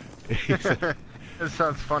 It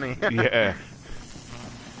sounds funny. Yeah.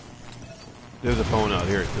 There's a phone out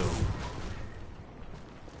here,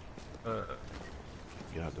 too.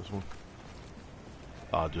 Got this one.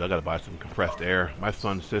 Oh, dude, I gotta buy some compressed air. My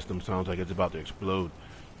son's system sounds like it's about to explode.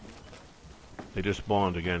 They just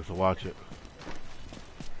spawned again, so watch it.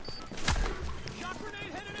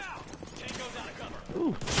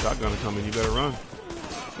 Ooh, shotgun coming. You better run.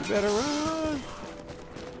 You better run.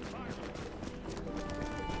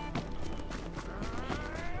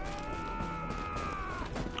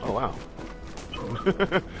 Oh, wow.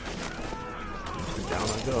 Down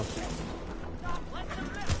I go.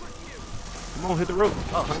 Come on, hit the rope.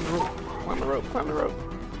 Oh, climb the rope. Climb the rope. Climb the rope.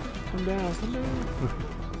 Come down. Come down.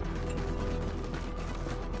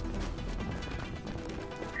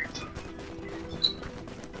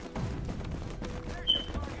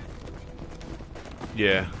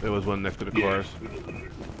 Yeah, there was one next to the cars.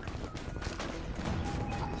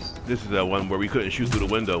 This is that one where we couldn't shoot through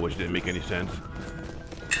the window, which didn't make any sense.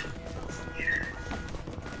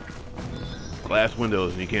 Glass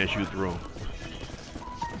windows and you can't shoot through them.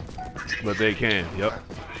 But they can, yep.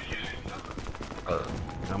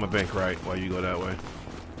 I'm gonna bank right while you go that way.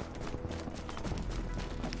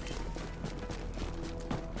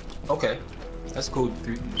 Okay, that's cool.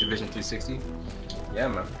 Division 360. Yeah,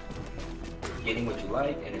 man. Getting what you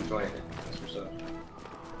like and enjoying it. That's what's up.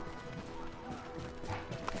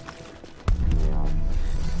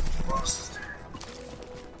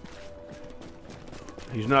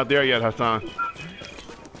 He's not there yet, Hassan.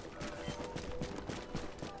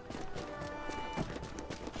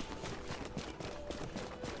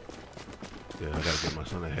 Yeah, I gotta get my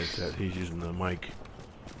son a headset. He's using the mic,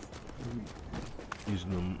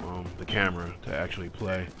 using the camera to actually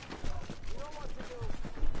play.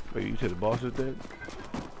 Wait, you said the boss is dead?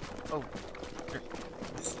 Oh.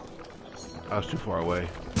 I was too far away.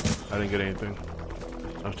 I didn't get anything.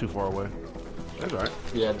 I was too far away. That's alright.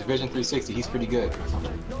 Yeah, Division 360, he's pretty good.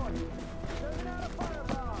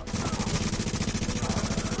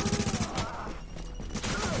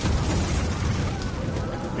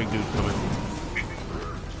 Big dude's coming.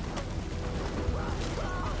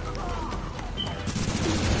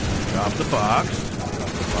 Drop the box. Drop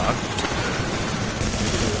the box.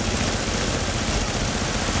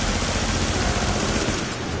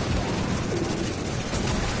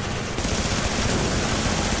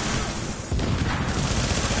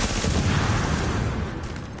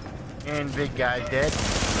 And big guy dead.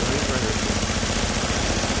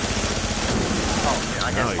 Oh, yeah,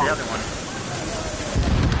 I guess the other one.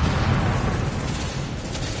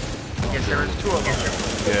 I guess there was 2 of them.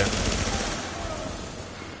 Yeah.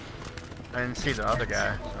 I didn't see the other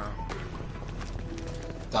guy, so.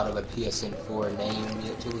 Thought of a PSN4 name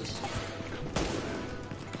yet to us.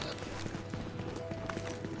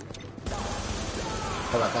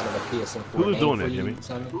 I thought of a PSN4 Who's name doing for that, you, Jimmy?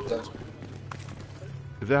 Simon?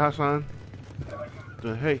 Is that Hassan?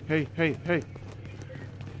 Hey.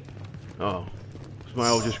 Oh.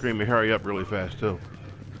 Smile was just screaming, hurry up really fast, too.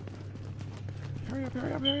 Hurry up.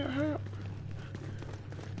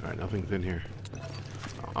 Alright, nothing's in here.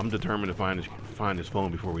 I'm determined to find this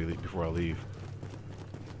phone before I leave.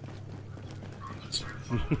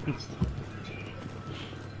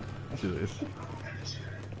 Dude, it's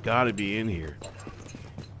gotta be in here.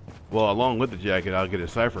 Well, along with the jacket, I'll get a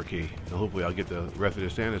cipher key, and hopefully I'll get the rest of the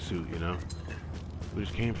Santa suit, you know? We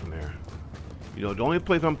just came from there. You know, the only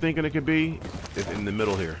place I'm thinking it could be is in the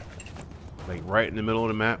middle here. Like, right in the middle of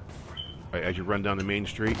the map, right as you run down the main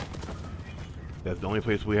street. That's the only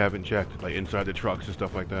place we haven't checked, like inside the trucks and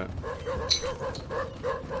stuff like that.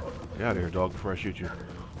 Get out of here, dog, before I shoot you.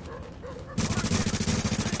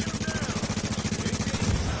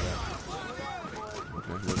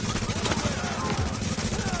 Okay, look.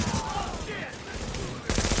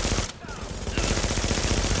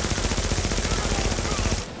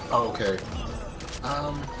 Oh, okay.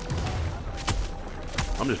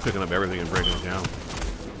 I'm just picking up everything and breaking it down.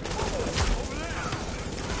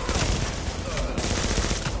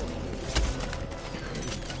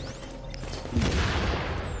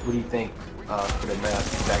 What do you think for the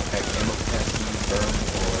backpack ammo capacity, burn,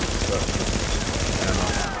 or destruction?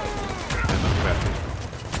 Ammo capacity.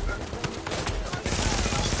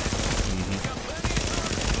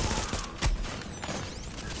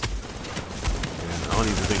 And I don't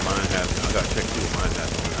even think mine has. I got to check see what mine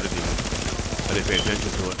has. I didn't pay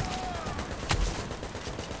attention to it.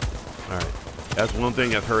 All right, that's one thing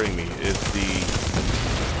that's hurting me is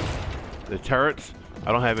the turrets.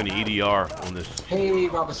 I don't have any EDR on this. Hey,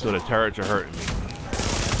 Robinson. So the turrets are hurting me.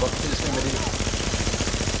 Welcome to the stream, buddy.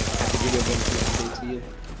 Happy video game to you.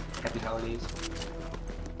 Happy holidays.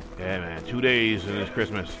 Yeah, man. 2 days and it's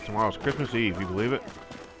Christmas. Tomorrow's Christmas Eve. You believe it?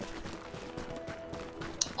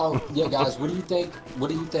 Oh yeah, guys. What do you think? What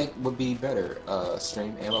do you think would be better?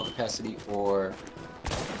 Stream ammo capacity or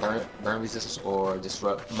burn resistance or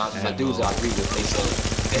disrupt? My dudes, I agree with.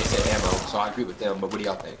 They said ammo, so I agree with them. But what do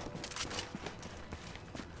y'all think?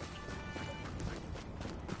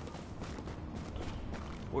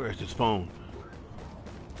 Where is this phone?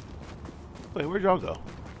 Wait, where'd y'all go?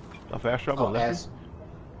 Y'all fast travel left me?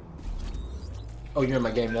 Oh, you're in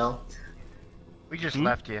my game now? We just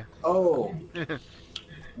left you. Oh.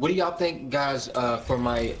 What do y'all think, guys, for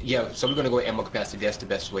my... Yeah, so we're going to go with ammo capacity. That's the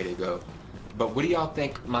best way to go. But what do y'all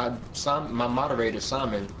think, my moderator,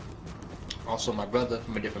 Simon, also my brother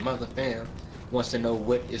from a different mother, fam, wants to know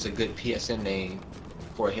what is a good PSN name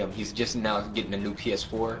for him. He's just now getting a new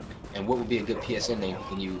PS4. And what would be a good PSN name he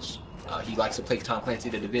can use? He likes to play Tom Clancy: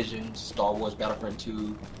 The Division, Star Wars Battlefront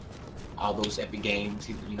 2, all those epic games.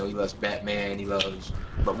 He loves Batman. He loves.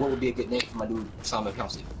 But what would be a good name for my dude Simon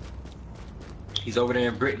Kelsey? He's over there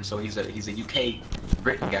in Britain, so he's a UK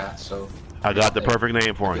Britain guy. So I got the perfect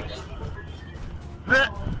name for him.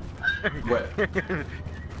 What?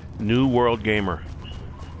 New World Gamer.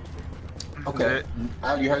 Okay.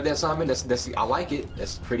 You heard that, Simon? That's I like it.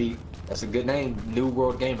 That's a good name. New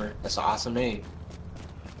World Gamer. That's an awesome name.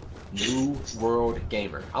 New World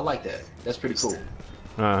Gamer. I like that. That's pretty cool.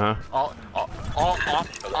 All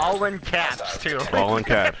in caps too. All in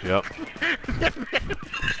caps. Yep.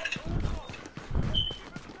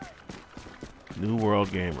 New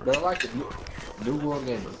World Gamer. But I like it. New World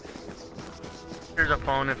Gamer. Here's a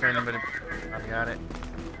phone if anybody. I got it.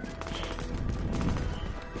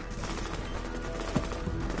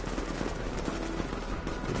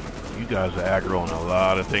 You guys are aggro on a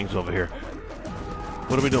lot of things over here.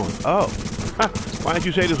 What are we doing? Oh, why didn't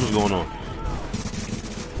you say this was going on?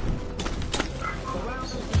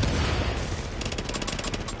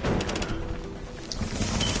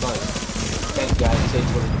 Thanks, guys.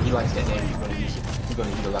 He likes that name. He's going to use it. He's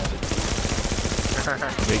going to utilize it.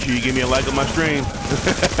 Make sure you give me a like on my stream.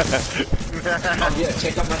 Oh yeah,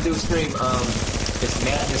 check out my dude's stream. It's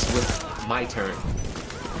Madness with Miturn.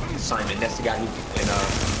 Simon, that's the guy who in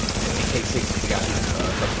K6 is the guy who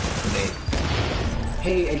left the name.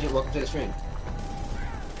 Hey Agent, welcome to the stream.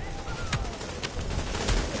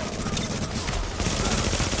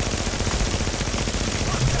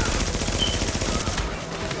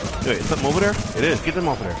 Wait, is something over there? It is. Get them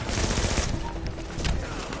over there.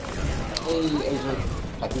 Hey Agent,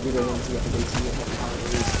 I think we're going to see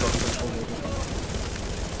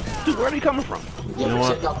Dude, where are they coming from? Yeah, You know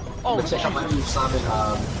what? check out my dude Simon.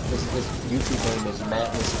 His YouTube name is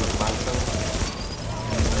Madness with Miturn.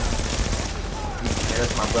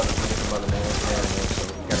 There's my brother from his mother, man. So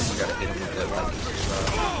you gotta hit him with that like and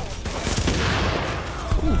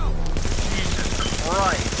Jesus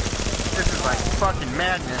Christ. This is like fucking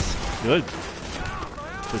madness. Good.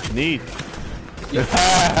 That's what you need.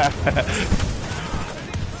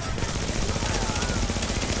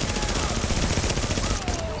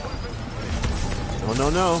 No, no,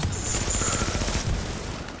 no.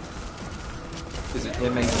 Is it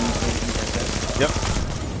M-A-T-U-R-N? Yep.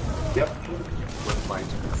 Yep. With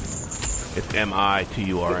Miturn. It's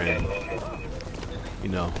M-I-T-U-R-N. You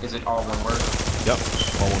know. Is it all one word? Yep.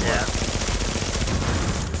 All one word.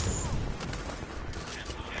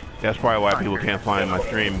 That's probably why people can't find my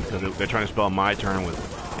stream, because they're trying to spell my turn with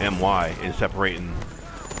M-Y and separating,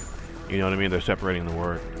 you know what I mean? They're separating the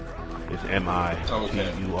word. It's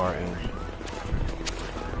M-I-T-U-R-N.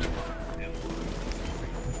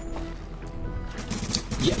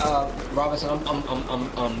 Yeah, Robinson, I'm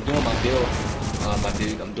doing my build, my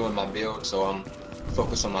dude. I'm doing my build, so I'm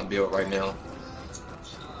focused on my build right now.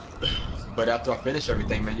 But after I finish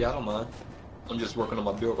everything, man, yeah, I don't mind. I'm just working on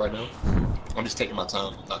my build right now. I'm just taking my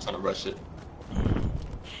time, not trying to rush it.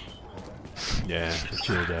 Yeah, it's a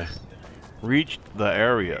chill day. Reached the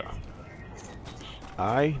area.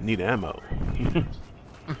 I need ammo.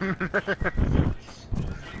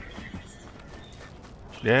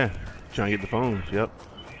 Yeah, trying to get the phones, yep.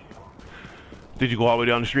 Did you go all the way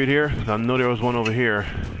down the street here? I know there was one over here.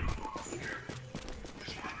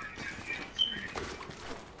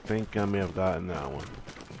 I think I may have gotten that one.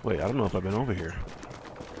 Wait, I don't know if I've been over here.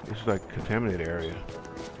 This is like contaminated area.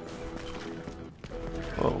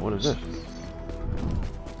 Oh, what is this?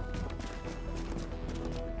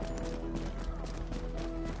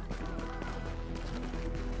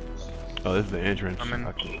 Oh, this is the entrance.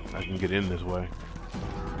 I can get in this way.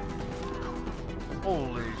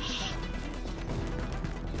 Holy sh...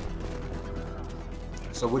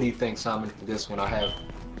 So what do you think, Simon, for this one? I have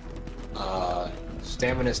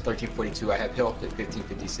stamina is 1342. I have health at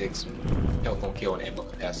 1556. Health on kill and ammo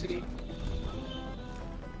capacity.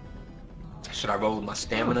 Should I roll my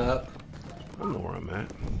stamina up? I don't know where I'm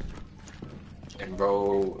at. And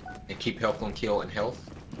roll and keep health on kill and health?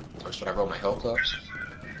 Or should I roll my health up?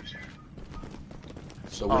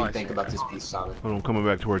 So what do you think about this piece, Simon? I'm coming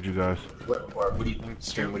back towards you guys. What do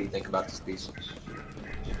you think about this piece?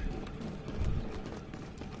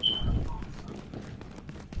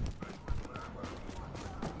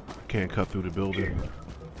 Can't cut through the building.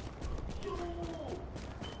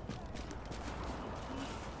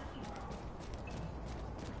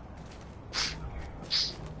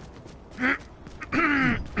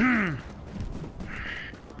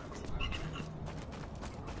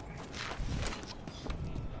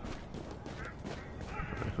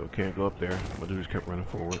 So can't go up there. My dude just kept running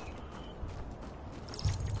forward.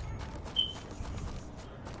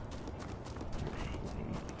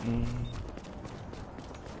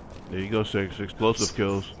 There you go, 6 explosive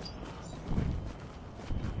kills.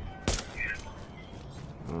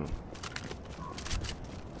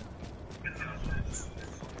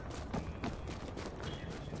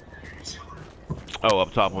 Oh,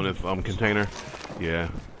 up top on this container. Yeah.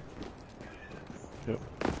 Yep.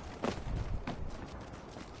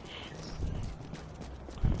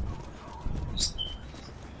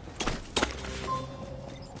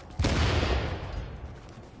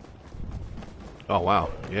 Oh wow,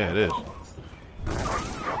 yeah it is.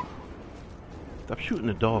 Stop shooting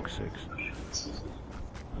the dog, 6.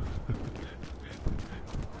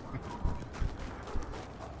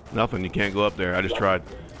 Nothing, you can't go up there. I just tried.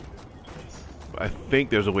 I think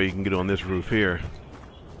there's a way you can get on this roof here.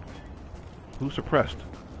 Who's suppressed?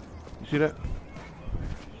 You see that?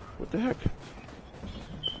 What the heck?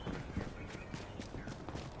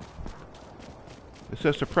 It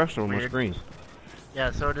says suppressor on my screen.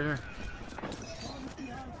 Yeah, so did it.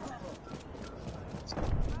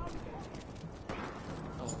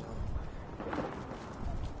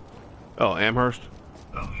 Oh, Amherst?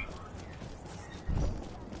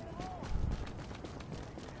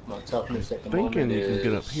 My toughness at the Thinking moment you can is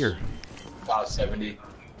get up here. about 70.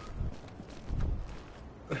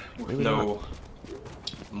 With Maybe no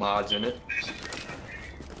mods in it.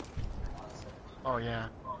 Oh yeah.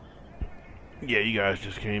 Yeah, you guys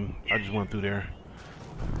just came. I just went through there.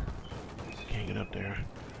 Can't get up there.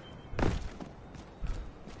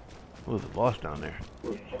 Oh, there's a boss down there.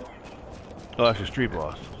 Oh, that's a street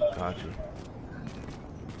boss. Gotcha.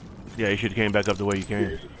 Yeah, you should have came back up the way you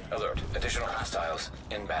came. Alert. Additional hostiles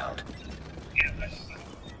inbound.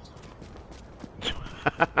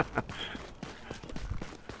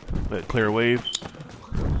 Let clear wave.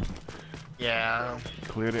 Yeah.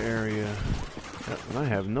 Clear the area. Yep, and I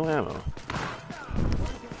have no ammo.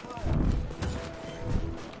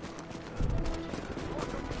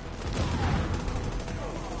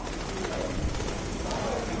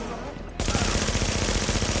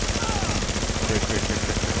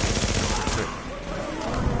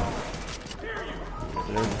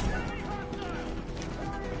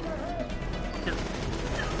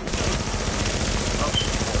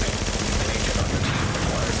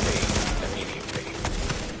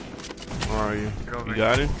 Where are you? You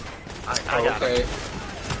got it? I got okay. it.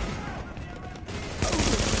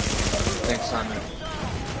 Thanks, Simon.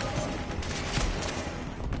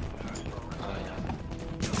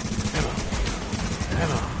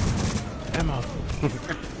 Ammo.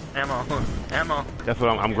 Ammo. Ammo. That's what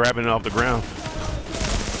I'm grabbing it off the ground.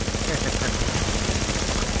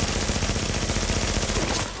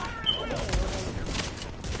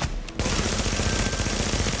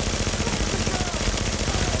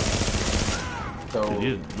 So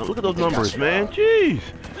Look at those think I numbers, should, man. Jeez.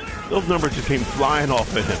 Those numbers just came flying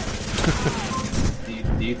off of him.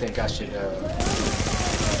 do you think I should roll up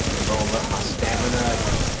my stamina?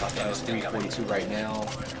 It's 342 right now.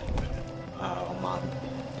 On my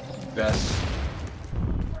vest.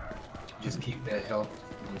 Just keep that health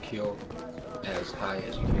and kill as high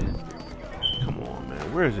as you can. Come on,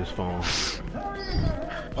 man. Where is this phone?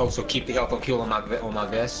 Oh, so keep the health on kill on my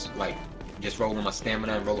vest, like just rolling my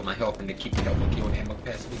stamina and rolling my health, and then keep the health on kill and ammo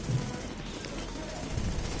capacity.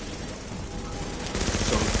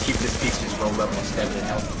 So keep this piece, just roll up my stamina and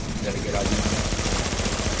health. Is that a good idea?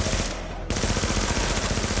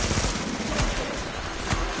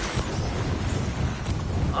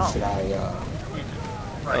 Oh. Should I?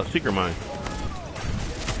 Oh, secret mine.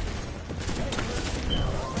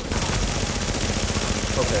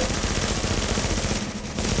 Okay.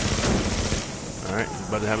 Alright,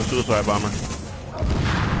 about to have a suicide bomber.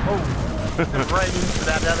 Oh, right into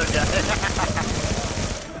that other guy.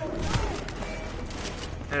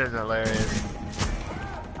 It is hilarious.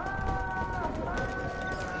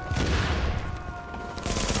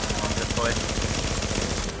 This boy.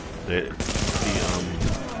 The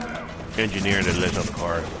engineer that lets up the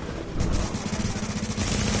cars.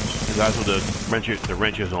 The guys with the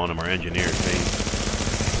wrenches on them are engineers. They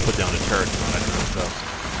put down the turrets and all that kind of stuff.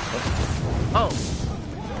 Oh.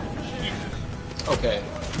 Okay.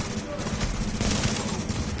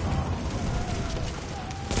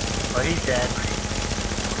 Oh, he's dead.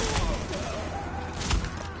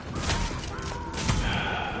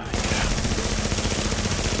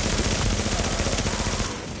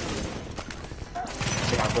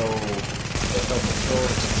 Should I go get the store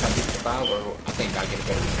since I get the file, or I think I get a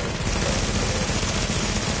better return?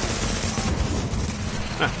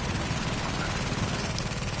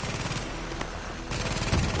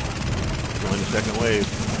 Join the second wave.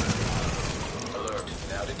 Alert.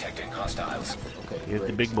 Now detecting hostiles. Okay, Here's the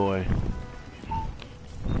great. big boy.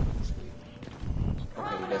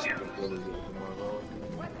 Okay, that's good.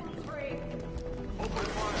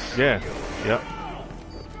 Yeah. Yep.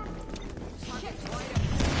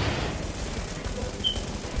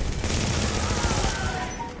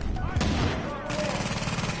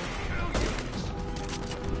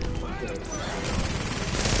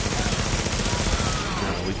 No,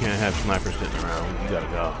 we can't have snipers sitting around. You gotta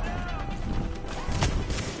go.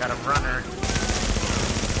 Got a runner.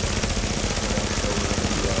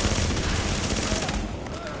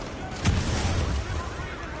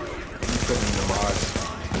 Put in the mods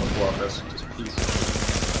before I mess with this piece.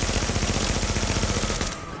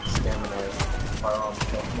 Stamina, firearm,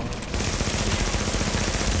 health mod.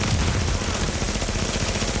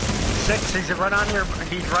 6, he's right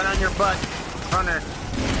on your butt. Runner. I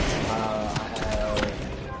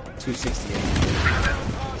have 268.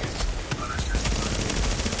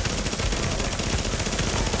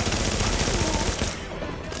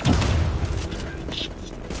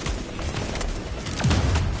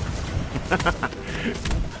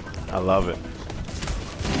 I love it.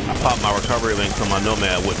 I popped my recovery link so my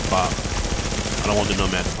Nomad wouldn't pop. I don't want the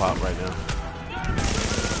Nomad to pop right now.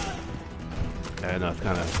 I know it's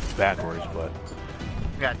kind of backwards, but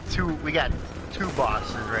We got two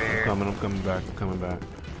bosses right here. I'm coming back.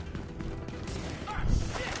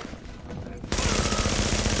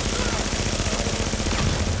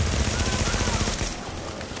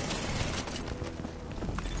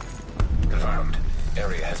 Confirmed.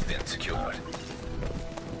 Area has been secured.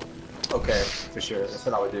 Okay, for sure. That's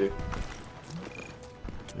what I would do.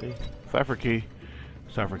 See? Cipher key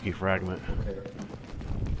fragment. Okay.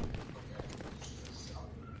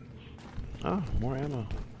 Oh, more ammo.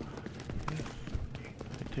 I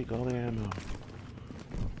take all the ammo.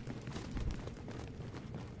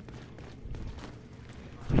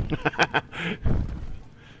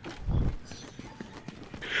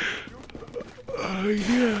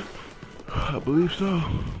 Yeah, I believe so.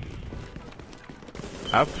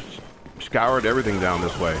 I've scoured everything down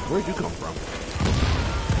this way. Where'd you come from?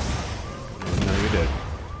 No, you're dead.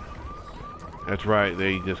 That's right,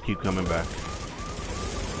 they just keep coming back.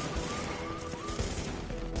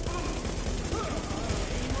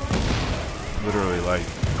 Literally like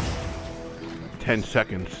 10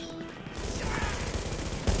 seconds.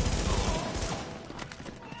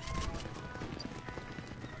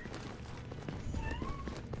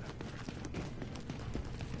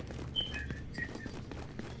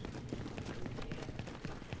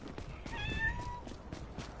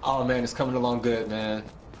 Oh man, it's coming along good, man.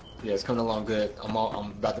 Yeah, it's coming along good. I'm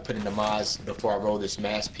about to put in the mods before I roll this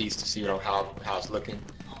mass piece to see how it's looking.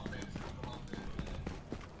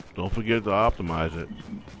 Don't forget to optimize it.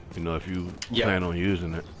 You know, if you plan on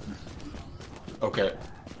using it. Okay.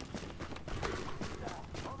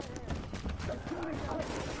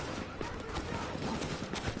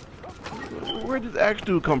 Where did the axe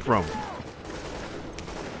dude come from?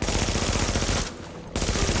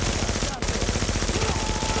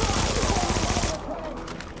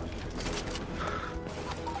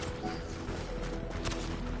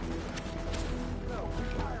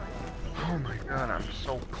 Oh my god, I'm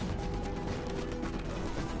so close.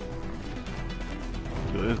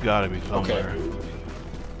 Dude, there's gotta be somewhere. Okay.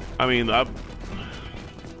 I mean, I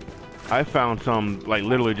found some, like,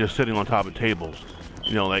 literally just sitting on top of tables.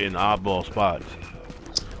 You know, like in oddball spots.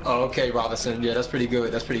 Oh, okay, Robinson. Yeah, that's pretty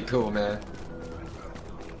good. That's pretty cool, man.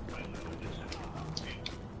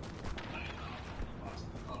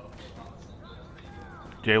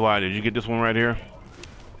 JY, did you get this one right here?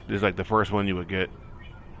 This is like the first one you would get.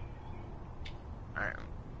 Alright.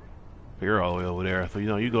 You're all the way over there, so you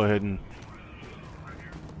know, you go ahead and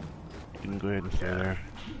you can go ahead and stay there.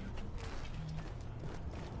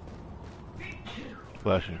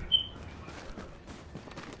 Bless you.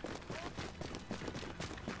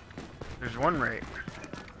 There's one right.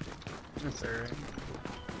 Is there?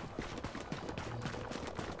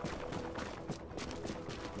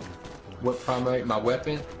 What primary? My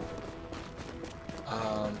weapon?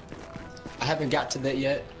 I haven't got to that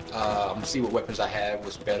yet. I'm gonna see what weapons I have,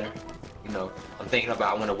 what's better. You know, I'm thinking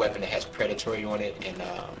about I want a weapon that has predatory on it and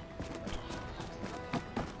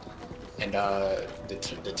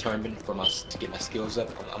determined for to get my skills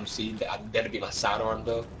up. I'm seeing that'll be my sidearm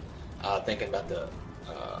though. Thinking about the.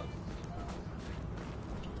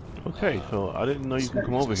 Okay, so I didn't know you could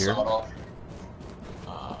come over here.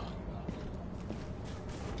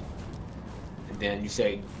 And then you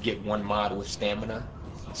say get one mod with stamina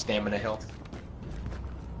health.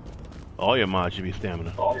 All your mods should be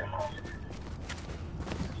stamina.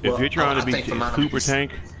 If Well, you're trying to I be think for mine, a super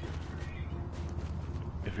tank,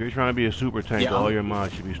 if you're trying to be a super tank, Yeah, all your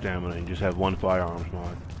mods should be stamina and just have one firearms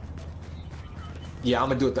mod. Yeah, I'm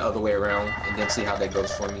gonna do it the other way around and then see how that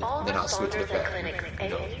goes for me. And then I'll switch if that, you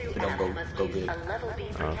know, if it don't go good.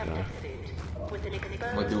 Okay.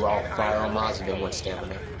 I'm gonna do all firearm mods and then one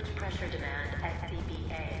stamina.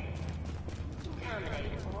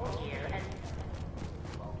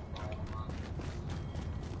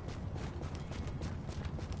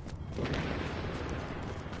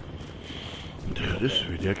 Dude, this is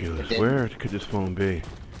ridiculous. Where could this phone be?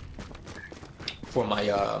 For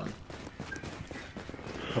my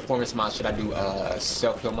performance mods, should I do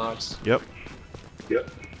self-heal mods? Yep. Okay.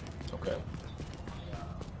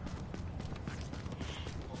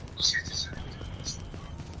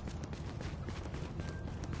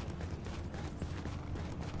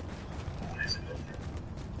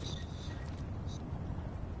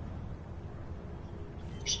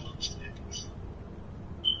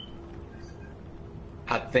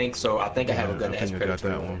 I think so. I think I have a gun I that's think I got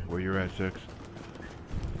predatory. that one. Where you're at, 6.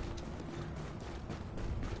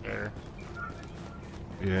 There.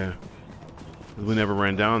 Yeah. We never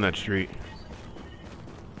ran down that street.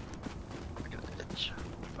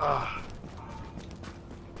 Ah.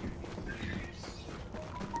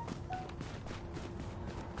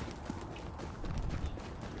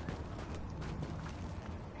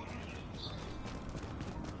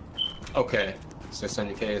 Okay. So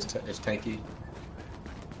 70K is tanky.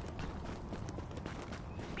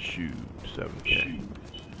 Shoot, 7K.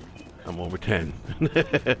 I'm over 10.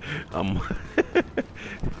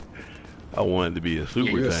 I wanted to be a super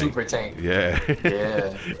You're tank. a super tank. Yeah.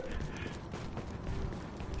 Yeah.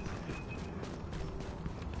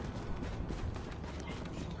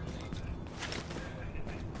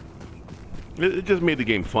 It just made the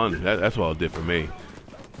game fun. That's all it did for me.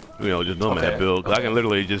 You know, just knowing that build. 'Cause I can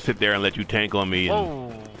literally just sit there and let you tank on me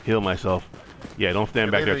and heal myself. Yeah, don't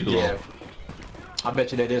stand back there too long. I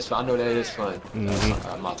bet you that is fun. I know that is fun.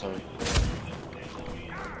 Mm-hmm. My turn.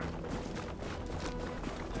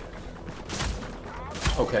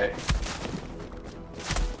 Okay.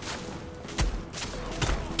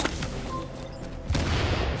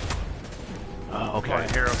 Okay. I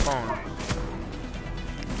hear a phone.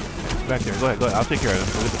 Back there. Go ahead. I'll take care of them.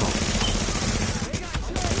 Go get the phone.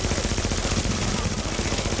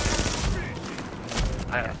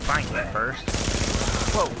 I gotta find it first.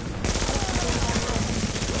 Whoa.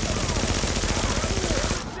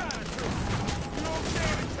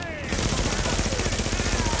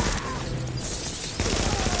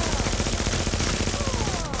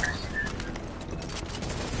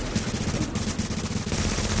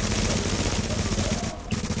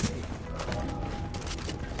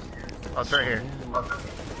 Oh, it's right here.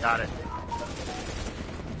 Got it.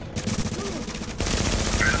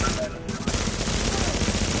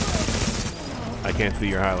 I can't see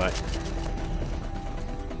your highlight.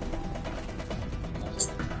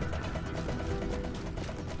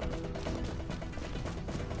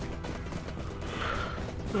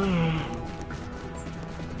 Oh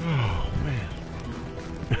man.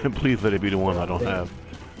 Please let it be the one I don't have.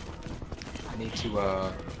 I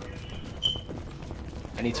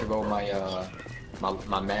need to roll my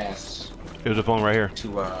my mask There's a phone right here. to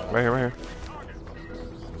Right here, right here.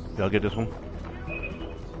 Y'all get this one?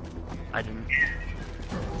 I didn't.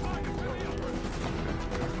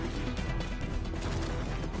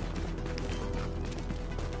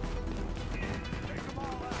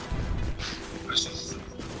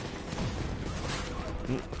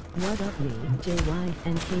 What up, me, JY,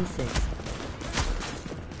 and K6?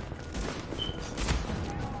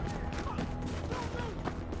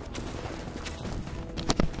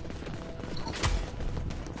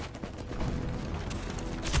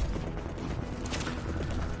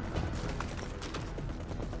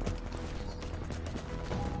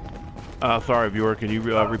 Sorry, viewer. Can you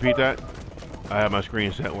repeat that? I have my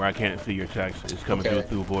screen set where I can't see your text. It's coming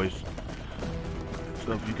through voice.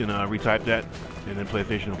 So if you can retype that, and then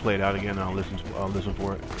PlayStation will play it out again, I'll listen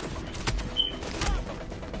for it.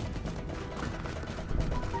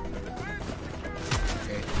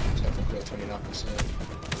 Okay, technically at 29%.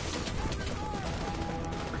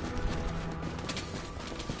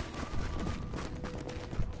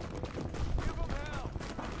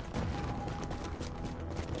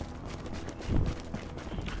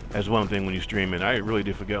 That's one thing when you're streaming. I really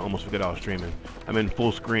did almost forget I was streaming. I'm in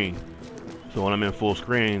full screen. So when I'm in full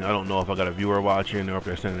screen, I don't know if I got a viewer watching or if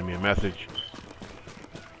they're sending me a message.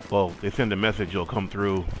 Well, they send a message, it'll come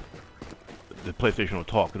through. The PlayStation will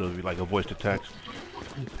talk. It'll be like a voice to text.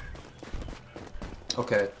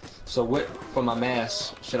 Okay, so what for my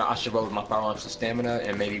mask? I should roll with my firearms to stamina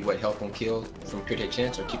and maybe what help on kill from crit hit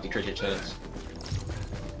chance or keep the crit hit chance?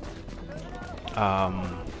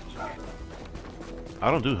 I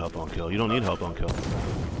don't do help on kill. You don't need help on kill.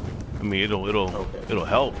 I mean, it'll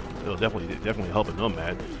help. It'll definitely help a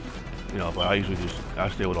nomad. You know, but I usually I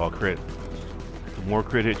stay with all crit. The more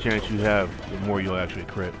crit hit chance you have, the more you'll actually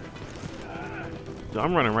crit. So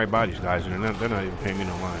I'm running right by these guys, and they're not even paying me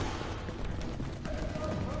no mind.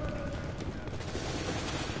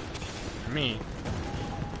 Me.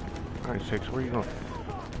 All right, Six, where you going?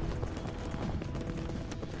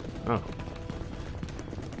 Oh.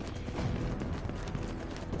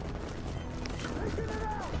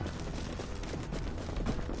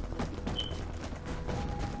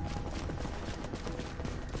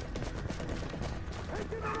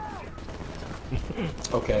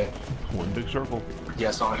 Okay. One big circle.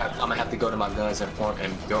 Yeah, so I'm gonna have to go to my guns and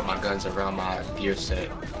build my guns around my Pier set,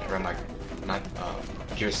 around my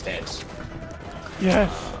Pier stats.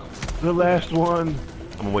 Yes, the last one.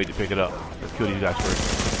 I'm gonna wait to pick it up. Let's kill these guys first.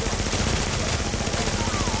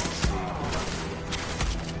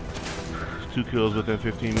 It's 2 kills within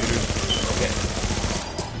 15 meters. Okay.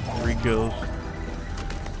 3 kills.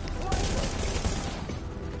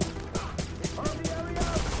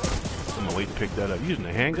 I'm gonna wait to pick that up. Using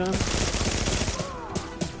a handgun?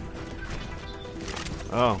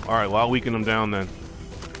 Oh, alright, well I'll weaken them down then.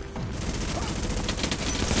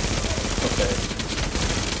 Okay.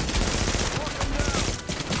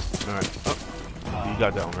 Alright. Oh, you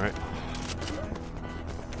got that one, right?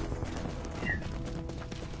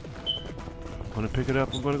 I'm gonna pick it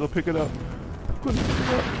up. I'm gonna go pick it up. I'm gonna pick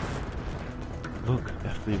it up. Look,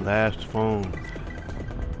 that's the last phone.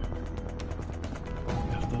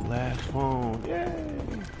 That's the last phone. Yay!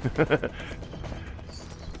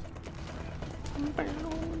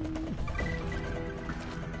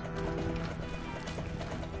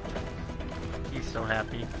 He's so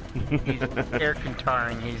happy. He's air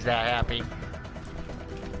contarring. He's that happy.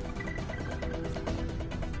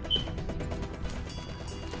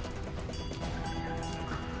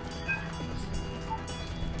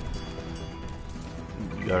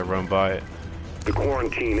 You gotta run by it. The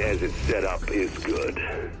quarantine as it's set up is good.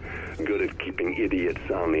 Good at keeping idiots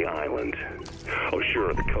on the island. Oh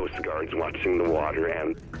sure, the Coast Guard's watching the water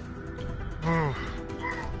and...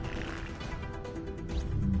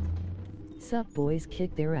 Sup boys,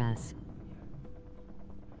 kick their ass.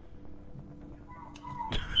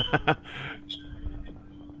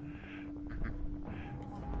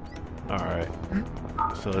 Alright.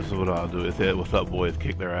 So this is what I'll do. It said, what's up boys,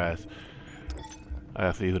 kick their ass. I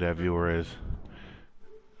gotta see who that viewer is.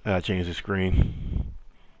 I gotta change the screen.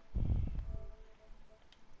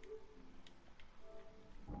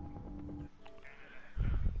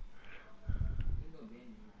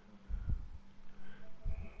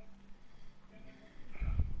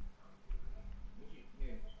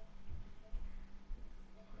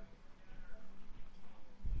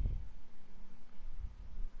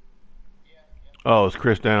 Oh, it's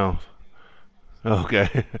Chris Downs.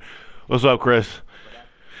 Okay. What's up, Chris?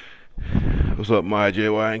 What's up, my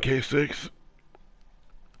JY and K6?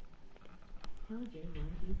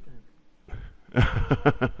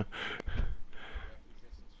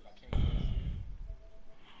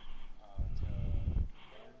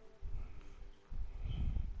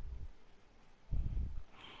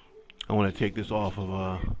 I want to take this off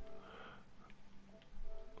of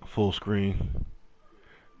full screen.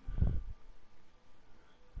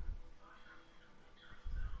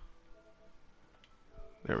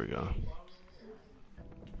 There we go.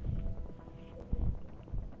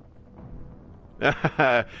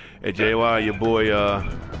 Hey JY,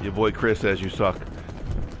 your boy Chris says you suck.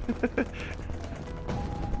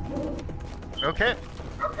 Okay.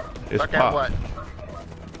 It's Suck Pop. at what?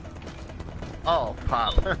 Oh,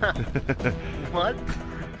 Pop. What?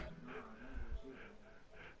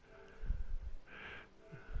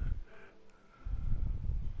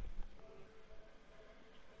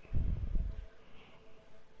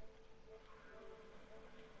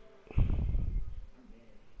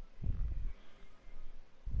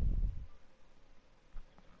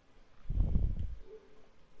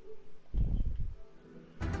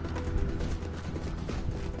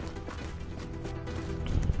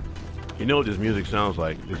 You know what this music sounds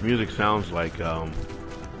like? This music sounds like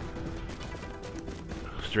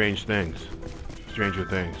Strange Things, Stranger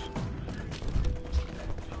Things.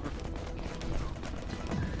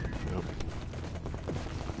 Yep.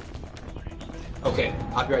 Okay,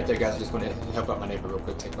 I'll be right there, guys. Just going to help out my neighbor real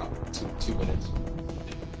quick. Take about two minutes.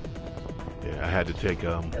 Yeah, I had to take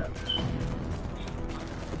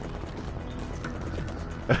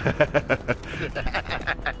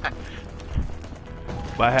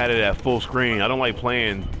But I had it at full screen. I don't like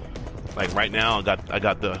playing like right now. I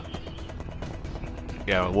got the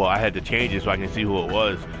well, I had to change it so I can see who it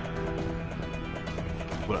was.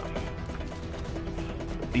 But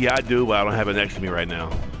yeah, I do, but I don't have it next to me right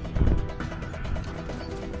now.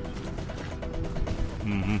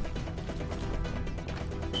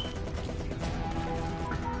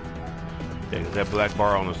 Yeah, 'cause that black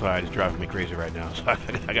bar on the side is driving me crazy right now, so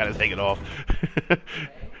I gotta take it off.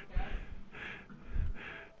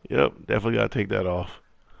 Yep, definitely gotta take that off.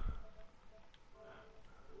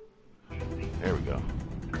 There we go.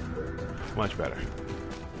 Much better.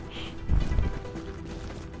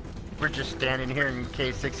 We're just standing here and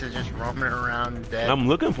K6 is just roaming around dead. I'm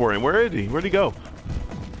looking for him. Where is he? Where'd he go?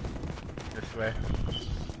 This way.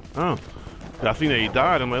 Oh, I seen that he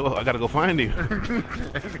died. I'm like, look, I gotta go find him.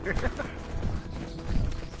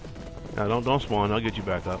 No, don't spawn. I'll get you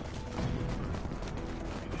back up.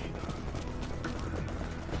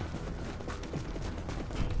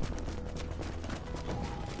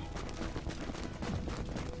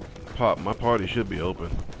 Pop, my party should be open.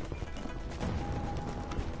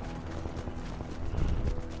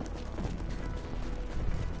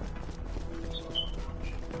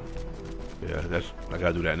 Yeah, I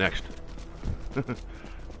gotta do that next.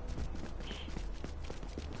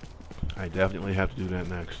 I definitely have to do that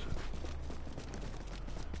next.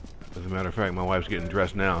 As a matter of fact, my wife's getting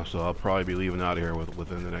dressed now, so I'll probably be leaving out of here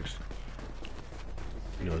within the next,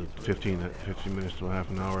 15 minutes to a half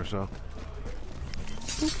an hour or so.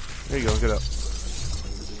 There you go, get up.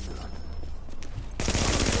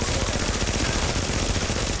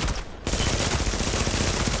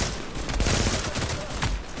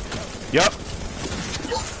 Yep.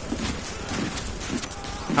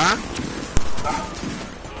 Huh?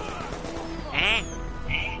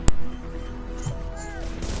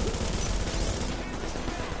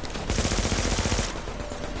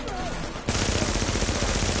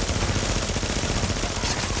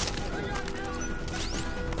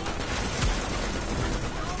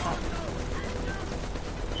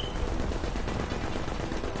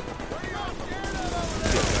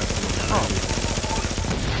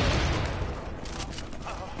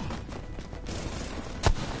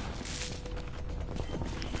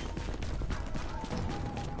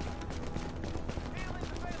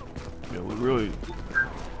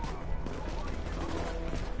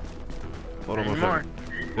 Hold on one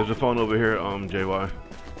second. There's a phone over here, JY.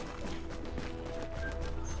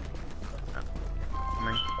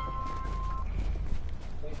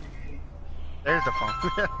 There's a phone.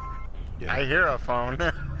 Yeah. I hear a phone.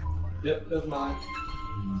 Yep, that's mine.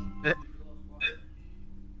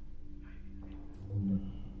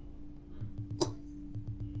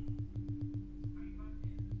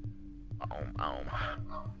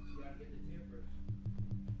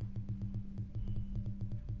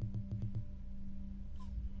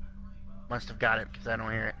 Must have got it because I don't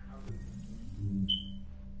hear it.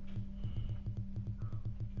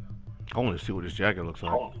 I want to see what this jacket looks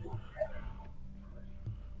like.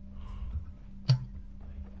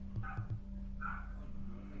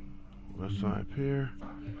 West side pier.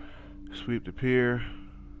 Sweep the pier.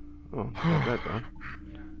 Oh, got that done.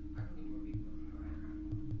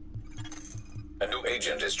 A new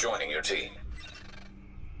agent is joining your team.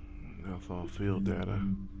 That's all field data.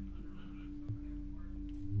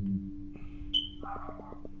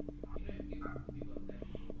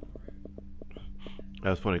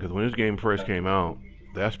 That's funny because when this game first came out,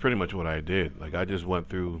 that's pretty much what I did. Like I just went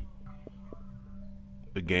through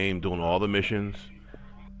the game doing all the missions.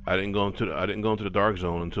 I didn't go into the dark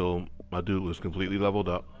zone until my dude was completely leveled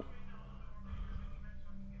up.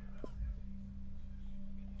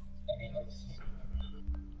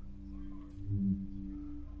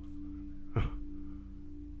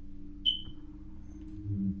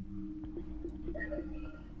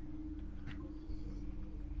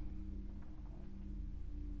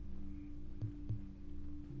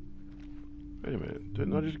 Wait a minute,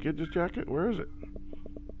 didn't I just get this jacket? Where is it?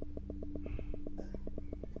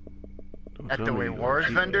 Don't At tell the me you rewards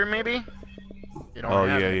don't vendor, maybe? You don't Oh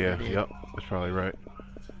have yeah, it, yeah, do you? yep. That's probably right.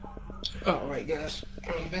 Alright guys,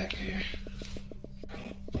 I'm back here.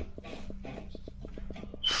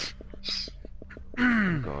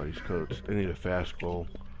 Look at all these codes. They need a fast scroll.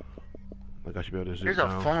 Like I should be able to zoom There's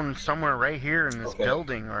down. a phone somewhere right here in this Okay.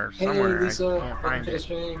 building or Hey somewhere. I Lisa, can't welcome find to the it.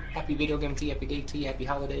 stream. Happy video game tea, happy day tea, happy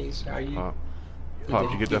holidays. How are you? Pop,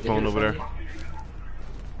 did you get that to phone hear over from there? you.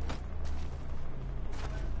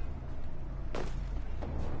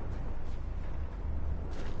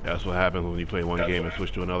 That's what happens when you play one game and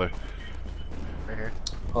switch to another. Right here.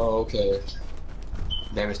 Oh, okay.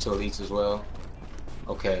 Damage to elites as well.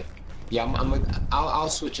 Okay. Yeah, I'll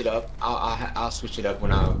switch it up. I'll switch it up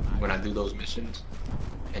when I do those missions.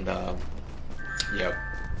 And yep.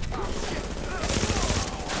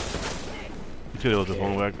 You said there was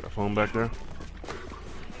a phone back there?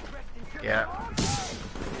 Yeah.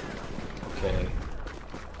 Okay.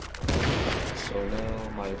 So now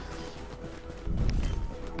my.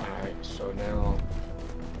 Alright, so now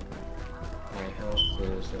my health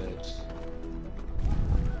is at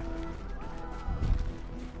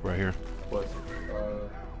Right here. what?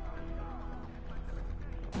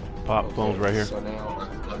 Pop, Okay, phone's right here. So now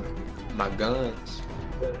my guns.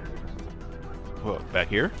 What, back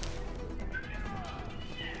here?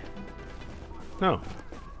 No.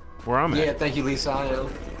 Where I'm Yeah, at. thank you, Lisa. I am.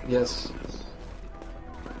 Yes.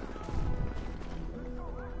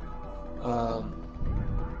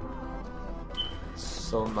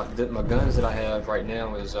 So my guns that I have right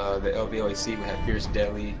now is the LVOAC. We have Fierce,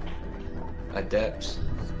 Deadly, Adept.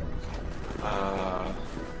 Oh,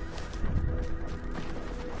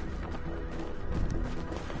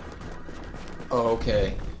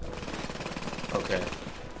 okay. Okay.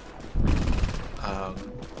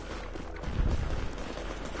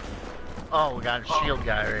 Oh, we got a shield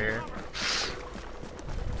guy right here.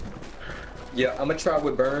 Yeah, I'm gonna try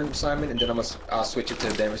with Burn, Simon, and then I'll switch it to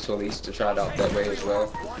Damage to Elise to try it out that way as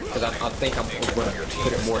well. Because I think I'm gonna put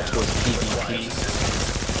it more towards PvP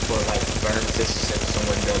for like burn resistance if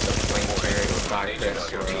someone does a flame carry or fire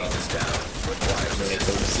crest or when they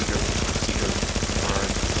go to secret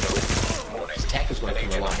burn. His attack is gonna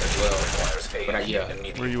come along as well. But yeah.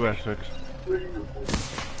 Where you at, Six?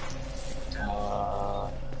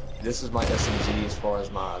 This is my SMG as far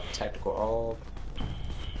as my tactical all.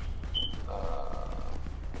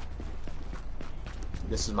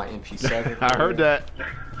 This is my MP7. I heard that.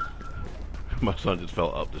 My son just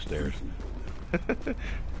fell up the stairs.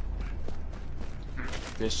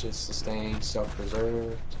 Vicious, sustained,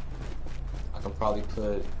 self-preserved. I can probably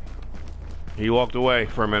put. He walked away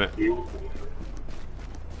for a minute.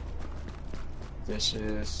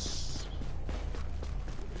 Vicious.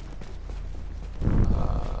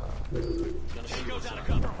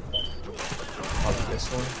 Probably this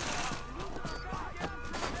one.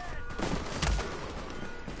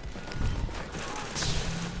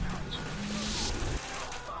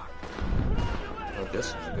 Oh, this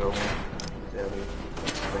is a good one. Deadly.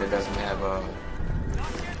 But it doesn't have a.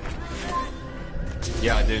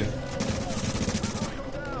 Yeah, I do.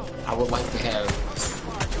 I would like to have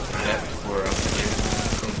that for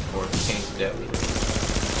change deadly.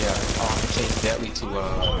 Yeah, I can change deadly to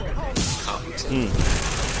competent.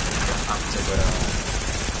 Competent, but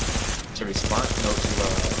to respond, no, to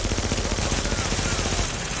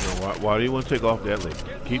Why do you want to take off Deadly?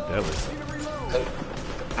 Keep Deadly.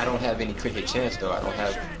 I don't have any crit hit chance though. I don't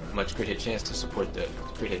have much crit hit chance to support the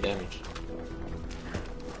crit hit damage.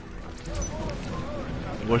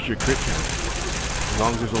 What's your crit chance? As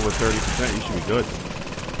long as it's over 30%, you should be good.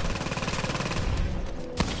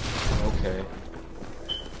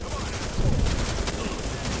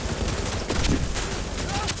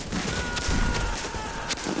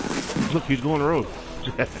 Look, he's going rogue.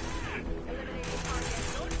 Get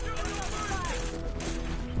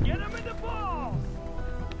him in the ball!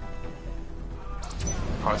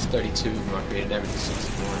 Parts 32, I created everything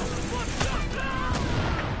 61.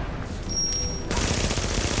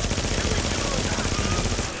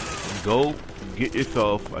 Go get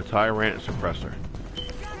yourself a Tyrant suppressor.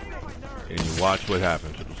 And you watch what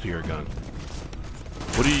happens to your gun.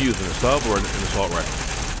 What are you using, a sub or an assault rifle?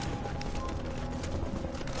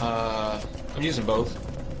 I'm using both.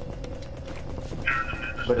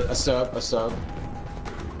 But a sub.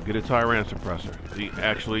 Get a Tyrant suppressor.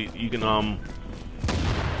 You can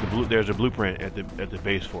there's a blueprint at the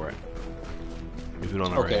base for it. If you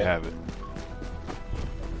don't already have it.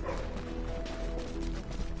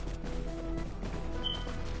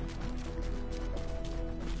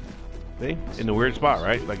 See? In the weird spot,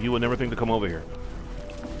 right? Like you would never think to come over here.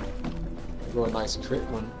 Go a nice crit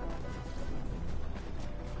one.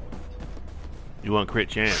 You want crit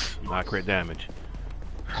chance, not crit damage.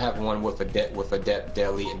 I have one with a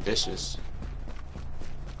deadly and vicious.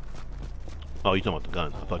 Oh, you talking about the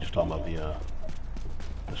gun? I thought you were talking about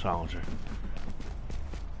the silencer.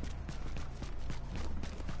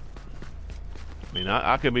 I mean,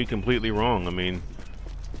 I could be completely wrong. I mean,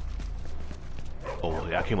 oh,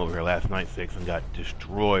 yeah, I came over here last night, 6, and got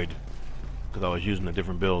destroyed because I was using a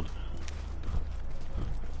different build.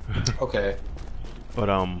 Okay. But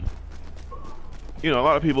you know, a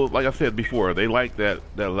lot of people, like I said before, they like that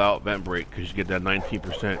loud vent break because you get that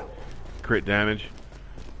 19% crit damage.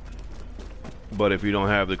 But if you don't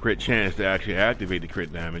have the crit chance to actually activate the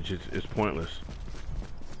crit damage, it's pointless.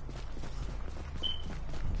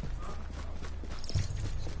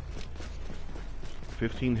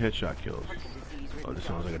 "15 headshot kills." Oh, this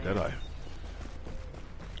sounds like a Deadeye.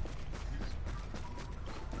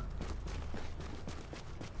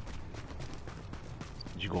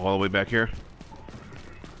 Did you go all the way back here?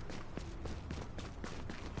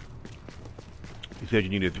 You said you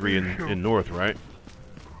needed 3 in north, right?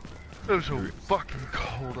 It's so fucking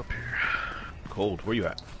cold up here. Cold? Where you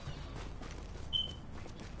at?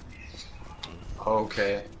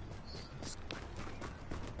 Okay.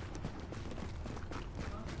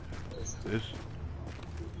 This?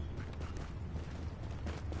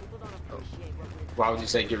 Why would you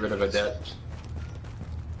say get rid of adept?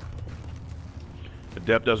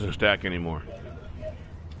 Adept doesn't stack anymore.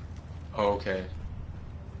 Okay.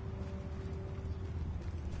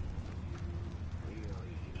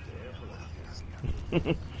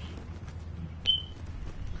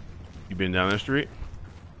 You been down the street?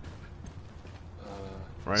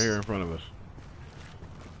 Right here in front of us.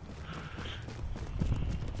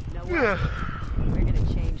 Yeah. We're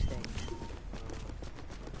gonna change things.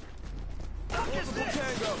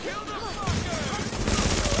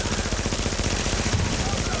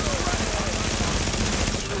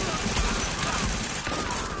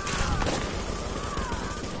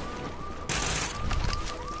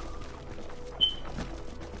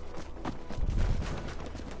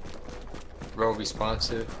 Roll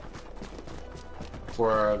responsive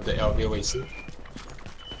for the LVOAC.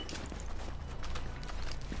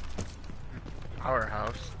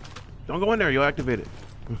 Powerhouse. Don't go in there, you'll activate it.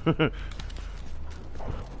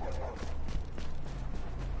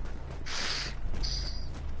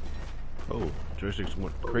 Oh, joysticks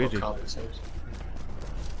went crazy. That's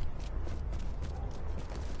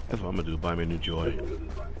what I'm gonna do, buy me a new Joy.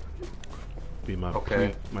 Be my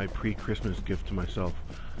my pre-Christmas gift to myself.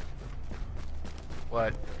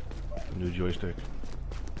 What? A new joystick.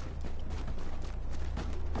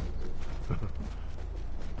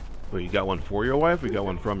 Wait, you got one for your wife or you got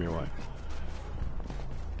one from your wife?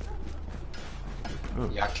 Oh.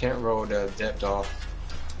 Yeah, I can't roll the depth off.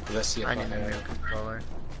 Let's see if I need a have. new controller.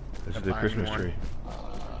 This is the Christmas tree.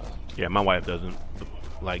 Yeah, my wife doesn't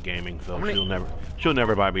like gaming, so she'll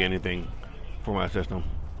never buy me anything for my system.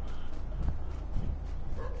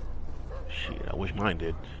 Shit, I wish mine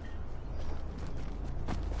did.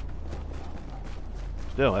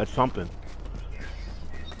 Still, that's something.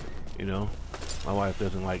 You know, my wife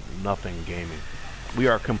doesn't like nothing gaming. We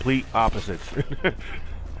are complete opposites.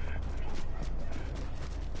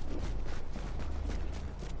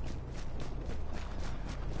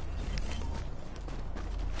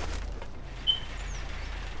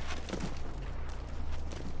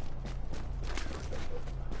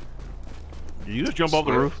 Did you just jump off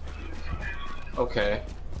the roof? Okay.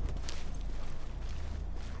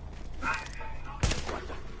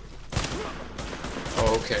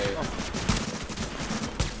 Oh, okay.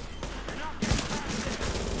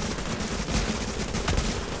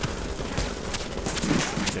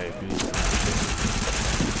 Okay,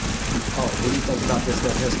 Oh, What do you think about this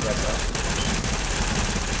gun here, Spectre?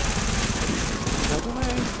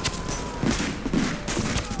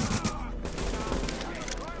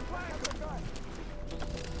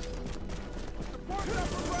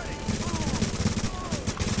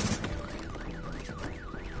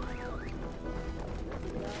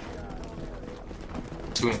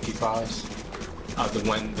 Two MP5s. The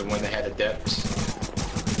one that had the depths.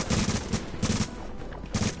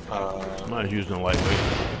 I'm not using a lightweight.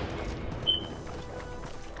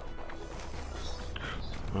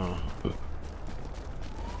 Oh.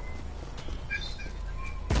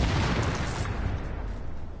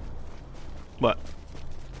 What?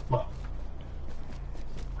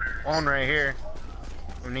 Phone right here.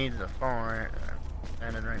 Who needs a phone right?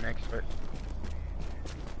 Standing right next to it.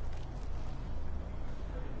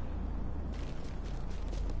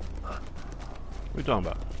 What are you talking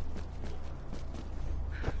about?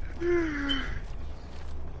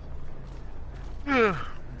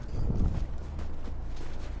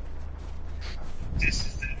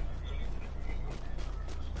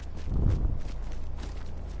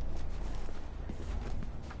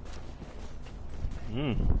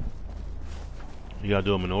 You gotta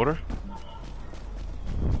do them in order?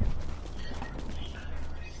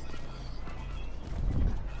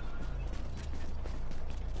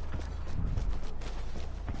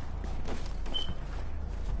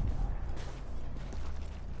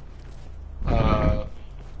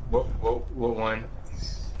 What one?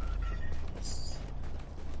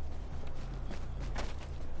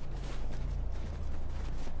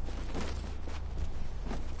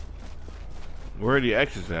 Where are the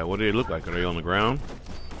X's at? What do they look like? Are they on the ground?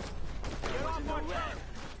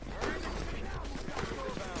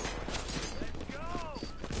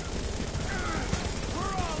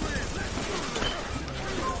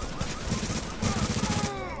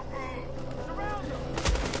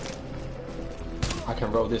 I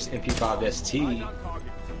can roll this MP5 ST. I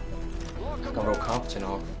can roll competent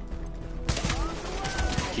off.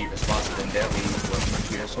 Keep responsive and deadly. What,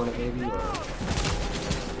 Pierce on it maybe? Or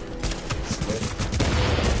split?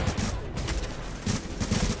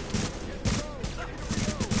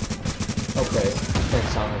 Okay,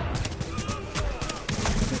 thanks, Simon.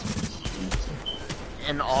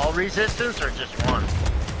 In all resistance or just one?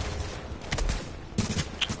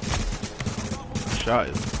 Shot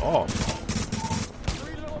is off.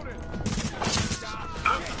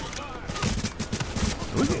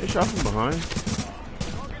 Are we getting shot from behind?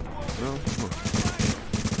 No? Come on.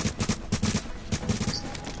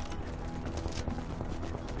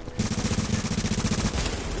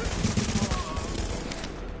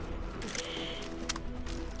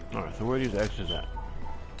 Alright, so where are these X's at?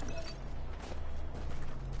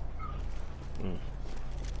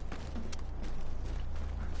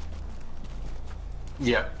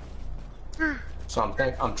 Yeah. So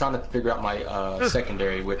I'm trying to figure out my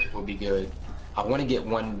secondary, which will be good. I want to get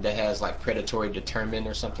one that has like predatory determined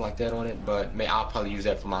or something like that on it, but I'll probably use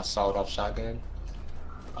that for my sawed-off shotgun.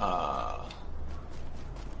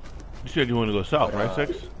 You said you want to go south, right,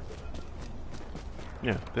 6?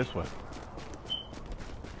 Yeah, this way.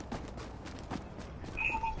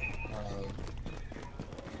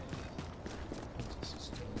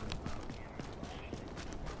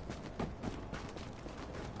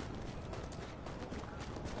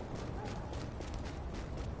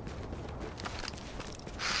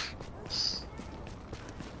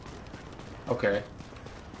 Okay.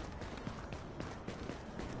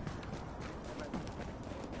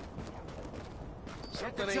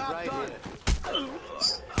 Something ain't right here.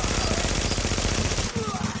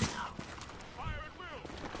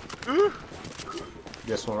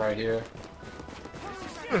 This one right here.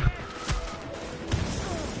 That's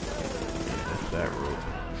that rope.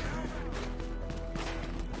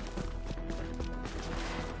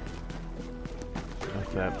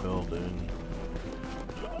 That's that building.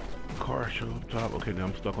 Car show up top. Okay, now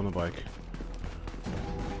I'm stuck on the bike.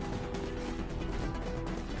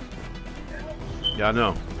 Yeah, I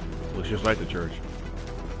know. Looks just like the church.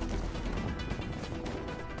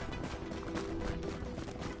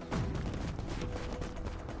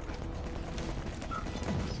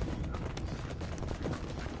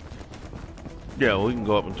 Yeah, well, we can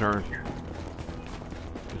go up and turn.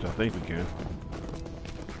 Which I think we can.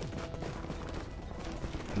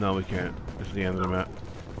 No, we can't. This is the end of the map.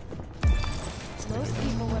 Most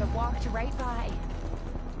people would have walked right by.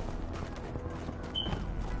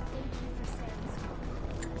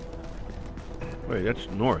 Wait, that's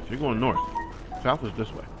north. You're going north. South is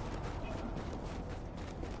this way.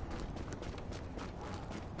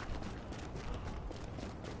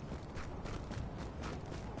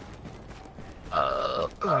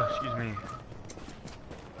 Excuse me.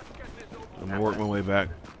 I'm gonna work my way back.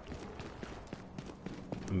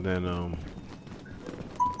 And then, I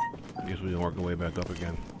guess we can work our way back up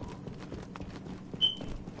again.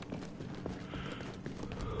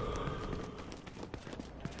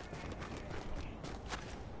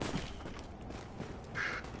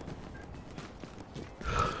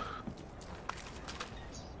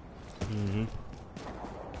 Mm-hmm.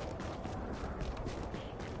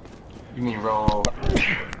 You mean roll?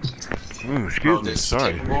 Excuse me,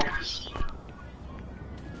 sorry. Capable?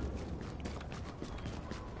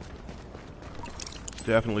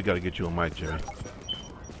 Definitely got to get you a mic, Jimmy.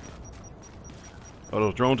 Oh,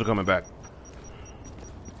 those drones are coming back.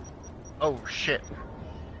 Oh shit.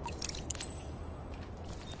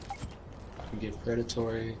 Get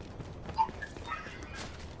predatory.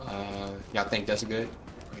 Y'all think that's good?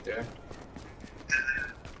 Right there.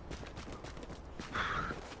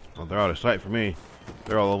 Well, they're out of sight for me.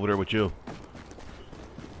 They're all over there with you.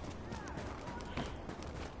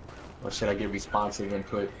 Or should I get responsive and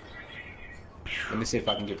put? Let me see if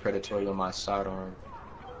I can get predatory on my sidearm.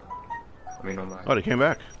 I mean on my. Oh, they came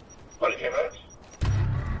back.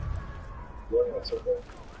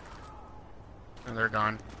 And they're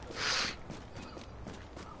gone.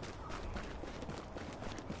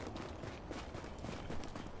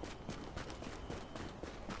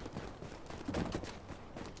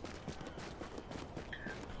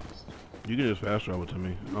 You can just fast travel to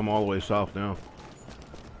me. I'm all the way south now.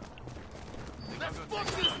 Let's fuck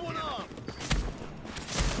this one up.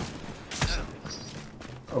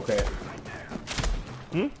 Okay.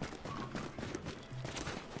 Hmm?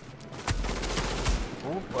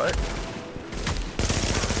 Oh, what?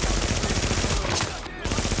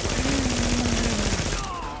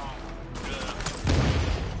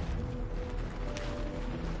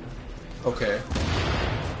 Okay.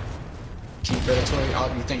 Keep predatory.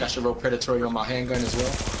 You think I should roll predatory on my handgun as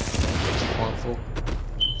well? Keep harmful.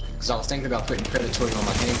 Because I was thinking about putting predatory on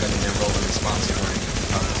my handgun and then rolling responsive on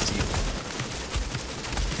his teeth.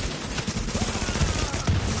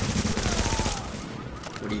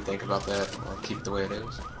 What do you think about that? Or keep it the way it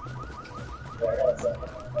is?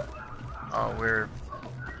 Oh, we're...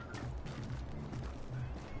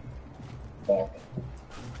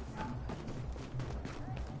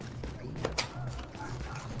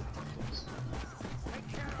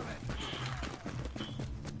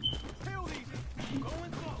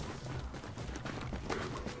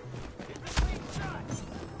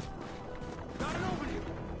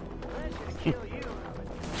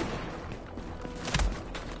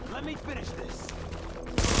 Let me finish this.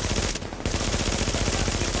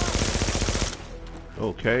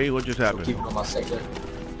 Okay, what just happened? So keep it on my sector.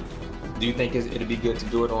 Do you think it'd be good to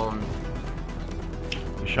do it on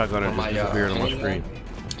The shotgunner just disappeared on my screen.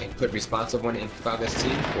 and put responsive on it in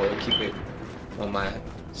 5ST, or keep it on my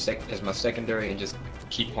as my secondary and just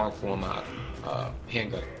keep harmful on my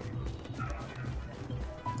handgun?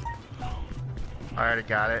 I already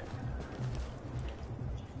got it.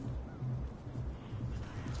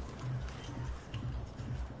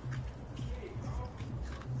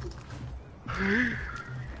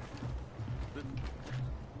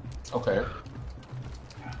 Okay.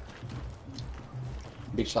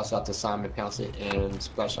 Big shouts out to Simon Pouncett and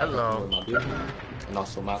Splash out Hello. with my build, and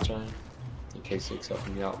also my turn. And K6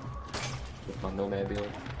 helping me out with my Nomad build.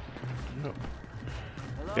 Yep.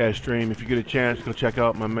 Yeah, stream. If you get a chance, go check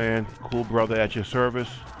out my man, Cool Brother at your service.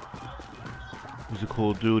 He's a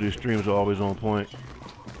cool dude. His streams are always on point.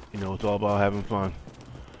 You know, it's all about having fun.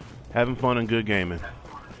 Having fun and good gaming.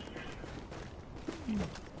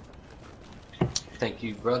 Thank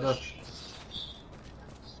you, brother.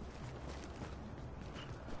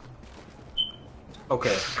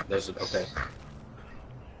 Okay, there's it. Okay.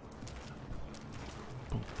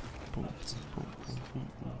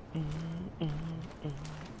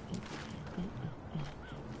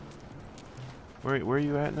 Where are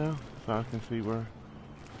you at now? So I can see where.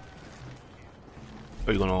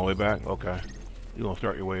 Oh, you going all the way back? Okay. You gonna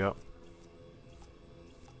start your way up?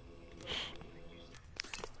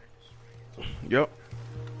 Yep.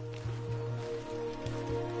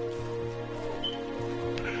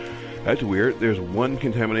 That's weird. There's one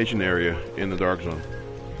contamination area in the dark zone.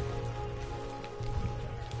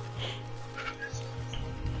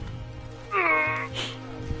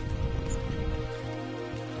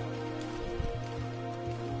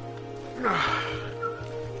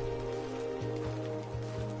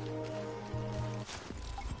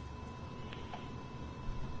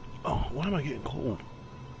 Oh, why am I getting cold?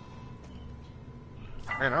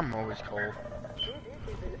 Man, I'm always cold.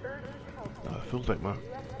 It feels like my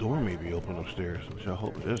door may be open upstairs, which I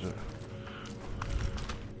hope it isn't.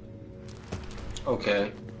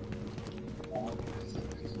 Okay.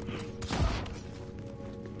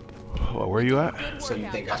 Oh, where you at? So you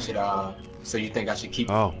think I should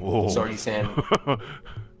keep? Oh, whoa. So are you saying?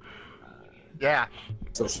 Yeah.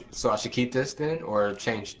 So I should keep this then, or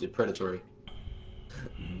change the predatory?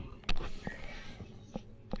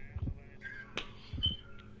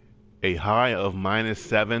 A high of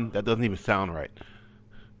 -7? That doesn't even sound right.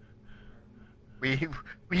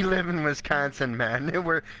 We live in Wisconsin, man.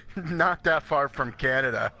 We're not that far from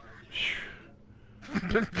Canada.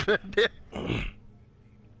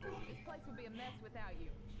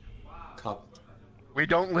 We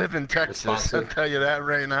don't live in Texas, I'll tell you that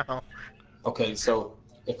right now. Okay, so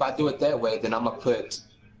if I do it that way, then I'm gonna put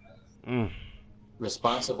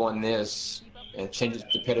responsive on this and change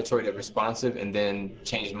the predatory to responsive, and then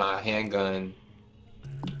change my handgun.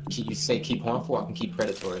 You say keep harmful, I can keep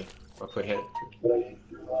predatory, or put head.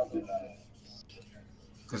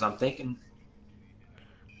 Because I'm thinking.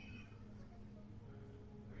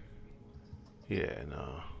 Yeah,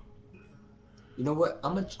 no. You know what?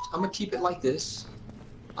 I'm gonna keep it like this,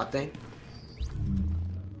 I think,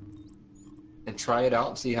 and try it out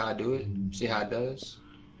and see how I do it. See how it does.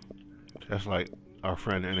 That's like our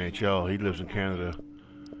friend NHL. He lives in Canada.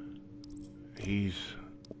 He's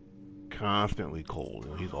constantly cold.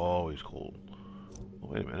 He's always cold. Oh,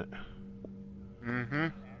 wait a minute. Mm-hmm.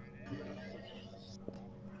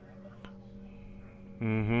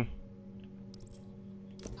 Mm-hmm.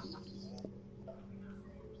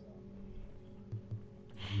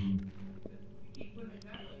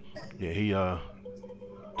 Yeah, he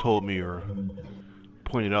told me or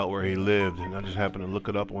pointed out where he lived, and I just happened to look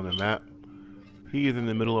it up on the map. He is in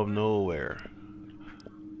the middle of nowhere.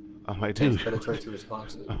 I'm like, dude, predatory to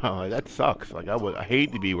responsive. I'm like, that sucks. Like, I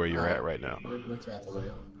hate to be where you're at right now.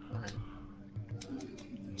 Alright.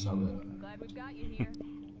 So good. Glad we've got you here.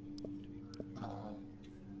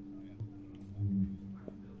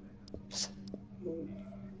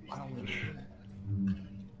 Why don't we do that?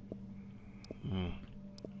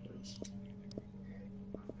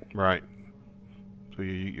 Right. So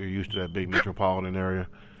you're used to that big metropolitan area,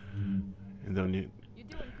 and then You're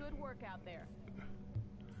doing good work out there.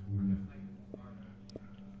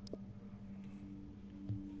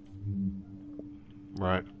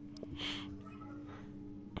 Right.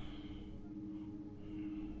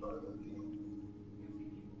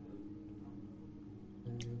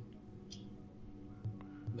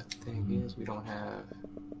 But the thing is, we don't have.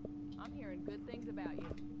 I'm hearing good things about you.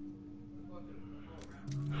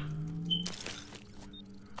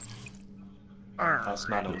 That's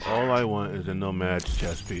not All I want is a Nomad's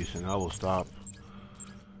chest piece, and I will stop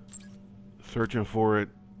searching for it,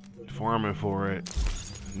 farming for it.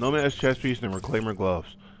 Nomad's chest piece and reclaimer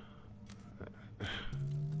gloves.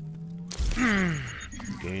 The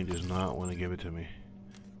game does not want to give it to me.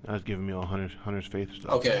 Now it's giving me all Hunter's Faith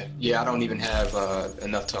stuff. Okay, yeah, I don't even have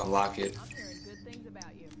enough to unlock it. I'm hearing good things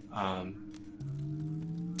about you.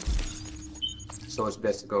 So it's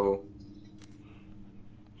best to go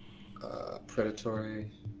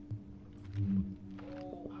predatory.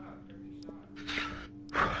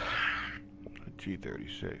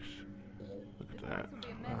 G36. Look at that.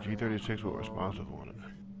 G36 with responsive on it.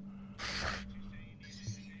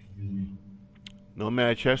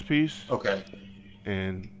 Nomad chest piece. Okay.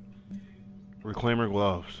 And reclaimer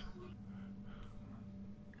gloves.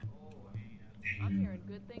 I'm hearing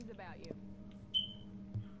good things about you.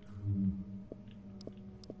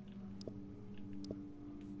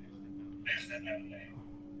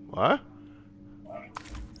 What?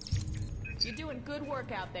 You're doing good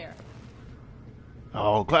work out there.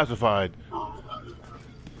 Oh, classified.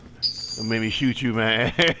 It made me shoot you,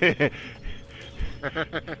 man.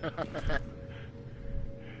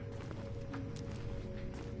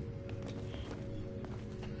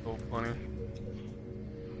 So funny.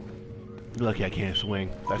 You're lucky I can't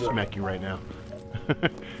swing. I smack you right now.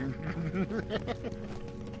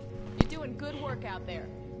 You're doing good work out there.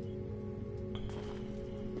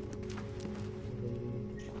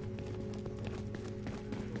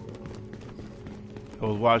 I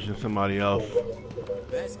was watching somebody else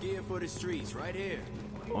Best gear for the streets, right here.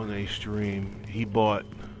 on a stream. He bought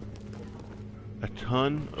a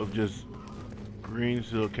ton of just green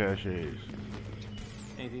seal caches.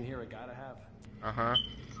 Anything here I gotta have? Uh-huh.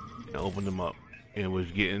 And opened them up. And was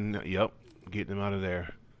getting them out of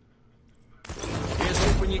there. Here's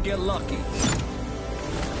hoping you get lucky.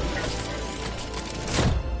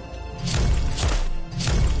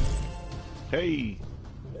 Hey!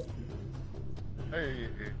 Hey.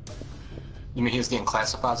 You mean he was getting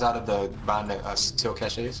classifieds out of the buying the steel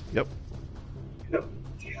caches? Yep.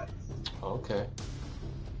 Okay.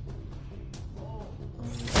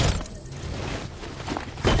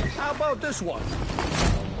 about this one?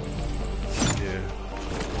 Yeah.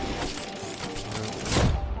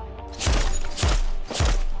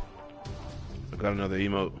 I got another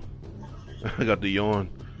emote. I got the yawn.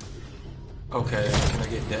 Okay, can I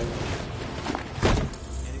get that?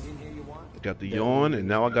 Got the yawn, and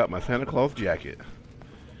now I got my Santa Claus jacket.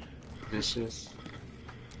 Vicious.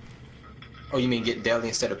 Oh, you mean get deadly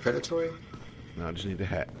instead of predatory? No, I just need the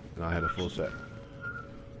hat. And I had a full set.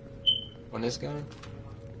 On this gun?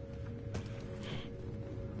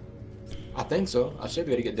 I think so. I should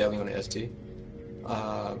be able to get deadly on the ST.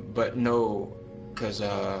 But no, because,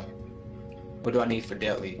 what do I need for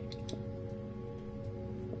deadly?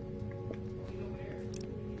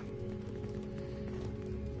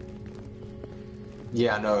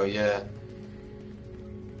 Yeah, I know, yeah.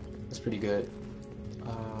 That's pretty good.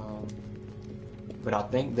 But I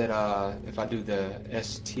think that if I do the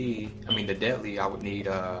the deadly, I would need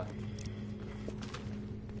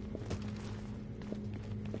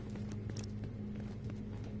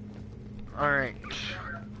Alright.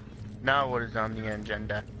 Now what is on the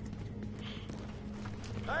agenda?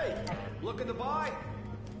 Hey, looking to buy?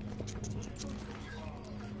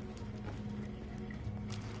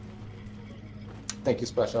 Thank you,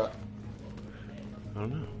 Special. I don't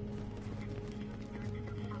know.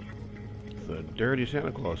 It's a dirty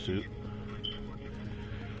Santa Claus suit.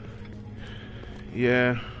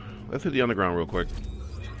 Yeah, let's hit the underground real quick.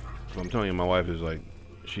 So I'm telling you, my wife is like,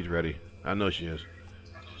 she's ready. I know she is.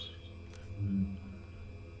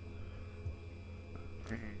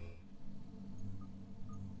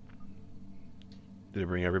 Did it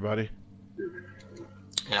bring everybody? Yeah,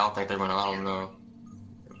 I don't think they're gonna, I don't know.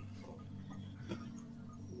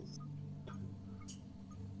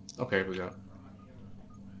 Okay, here we go.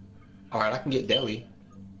 Alright, I can get Deli.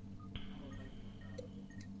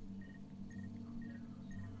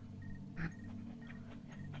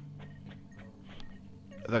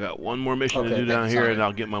 I got one more mission to Okay, do down thanks, here, sorry. and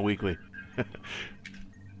I'll get my weekly.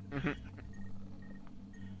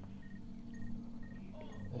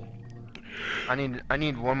 I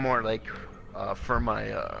need one more like for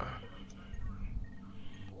my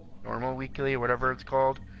normal weekly or whatever it's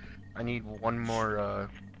called. I need one more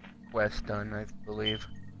quest done, I believe.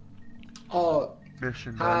 Oh,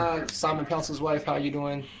 Mission done. hi, Simon Pouncil's wife. How you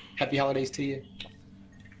doing? Happy holidays to you.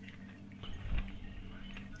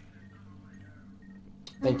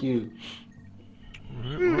 Thank you.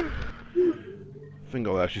 I think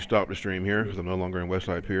I'll actually stop the stream here because I'm no longer in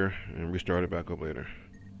Westside Pier and restart it back up later.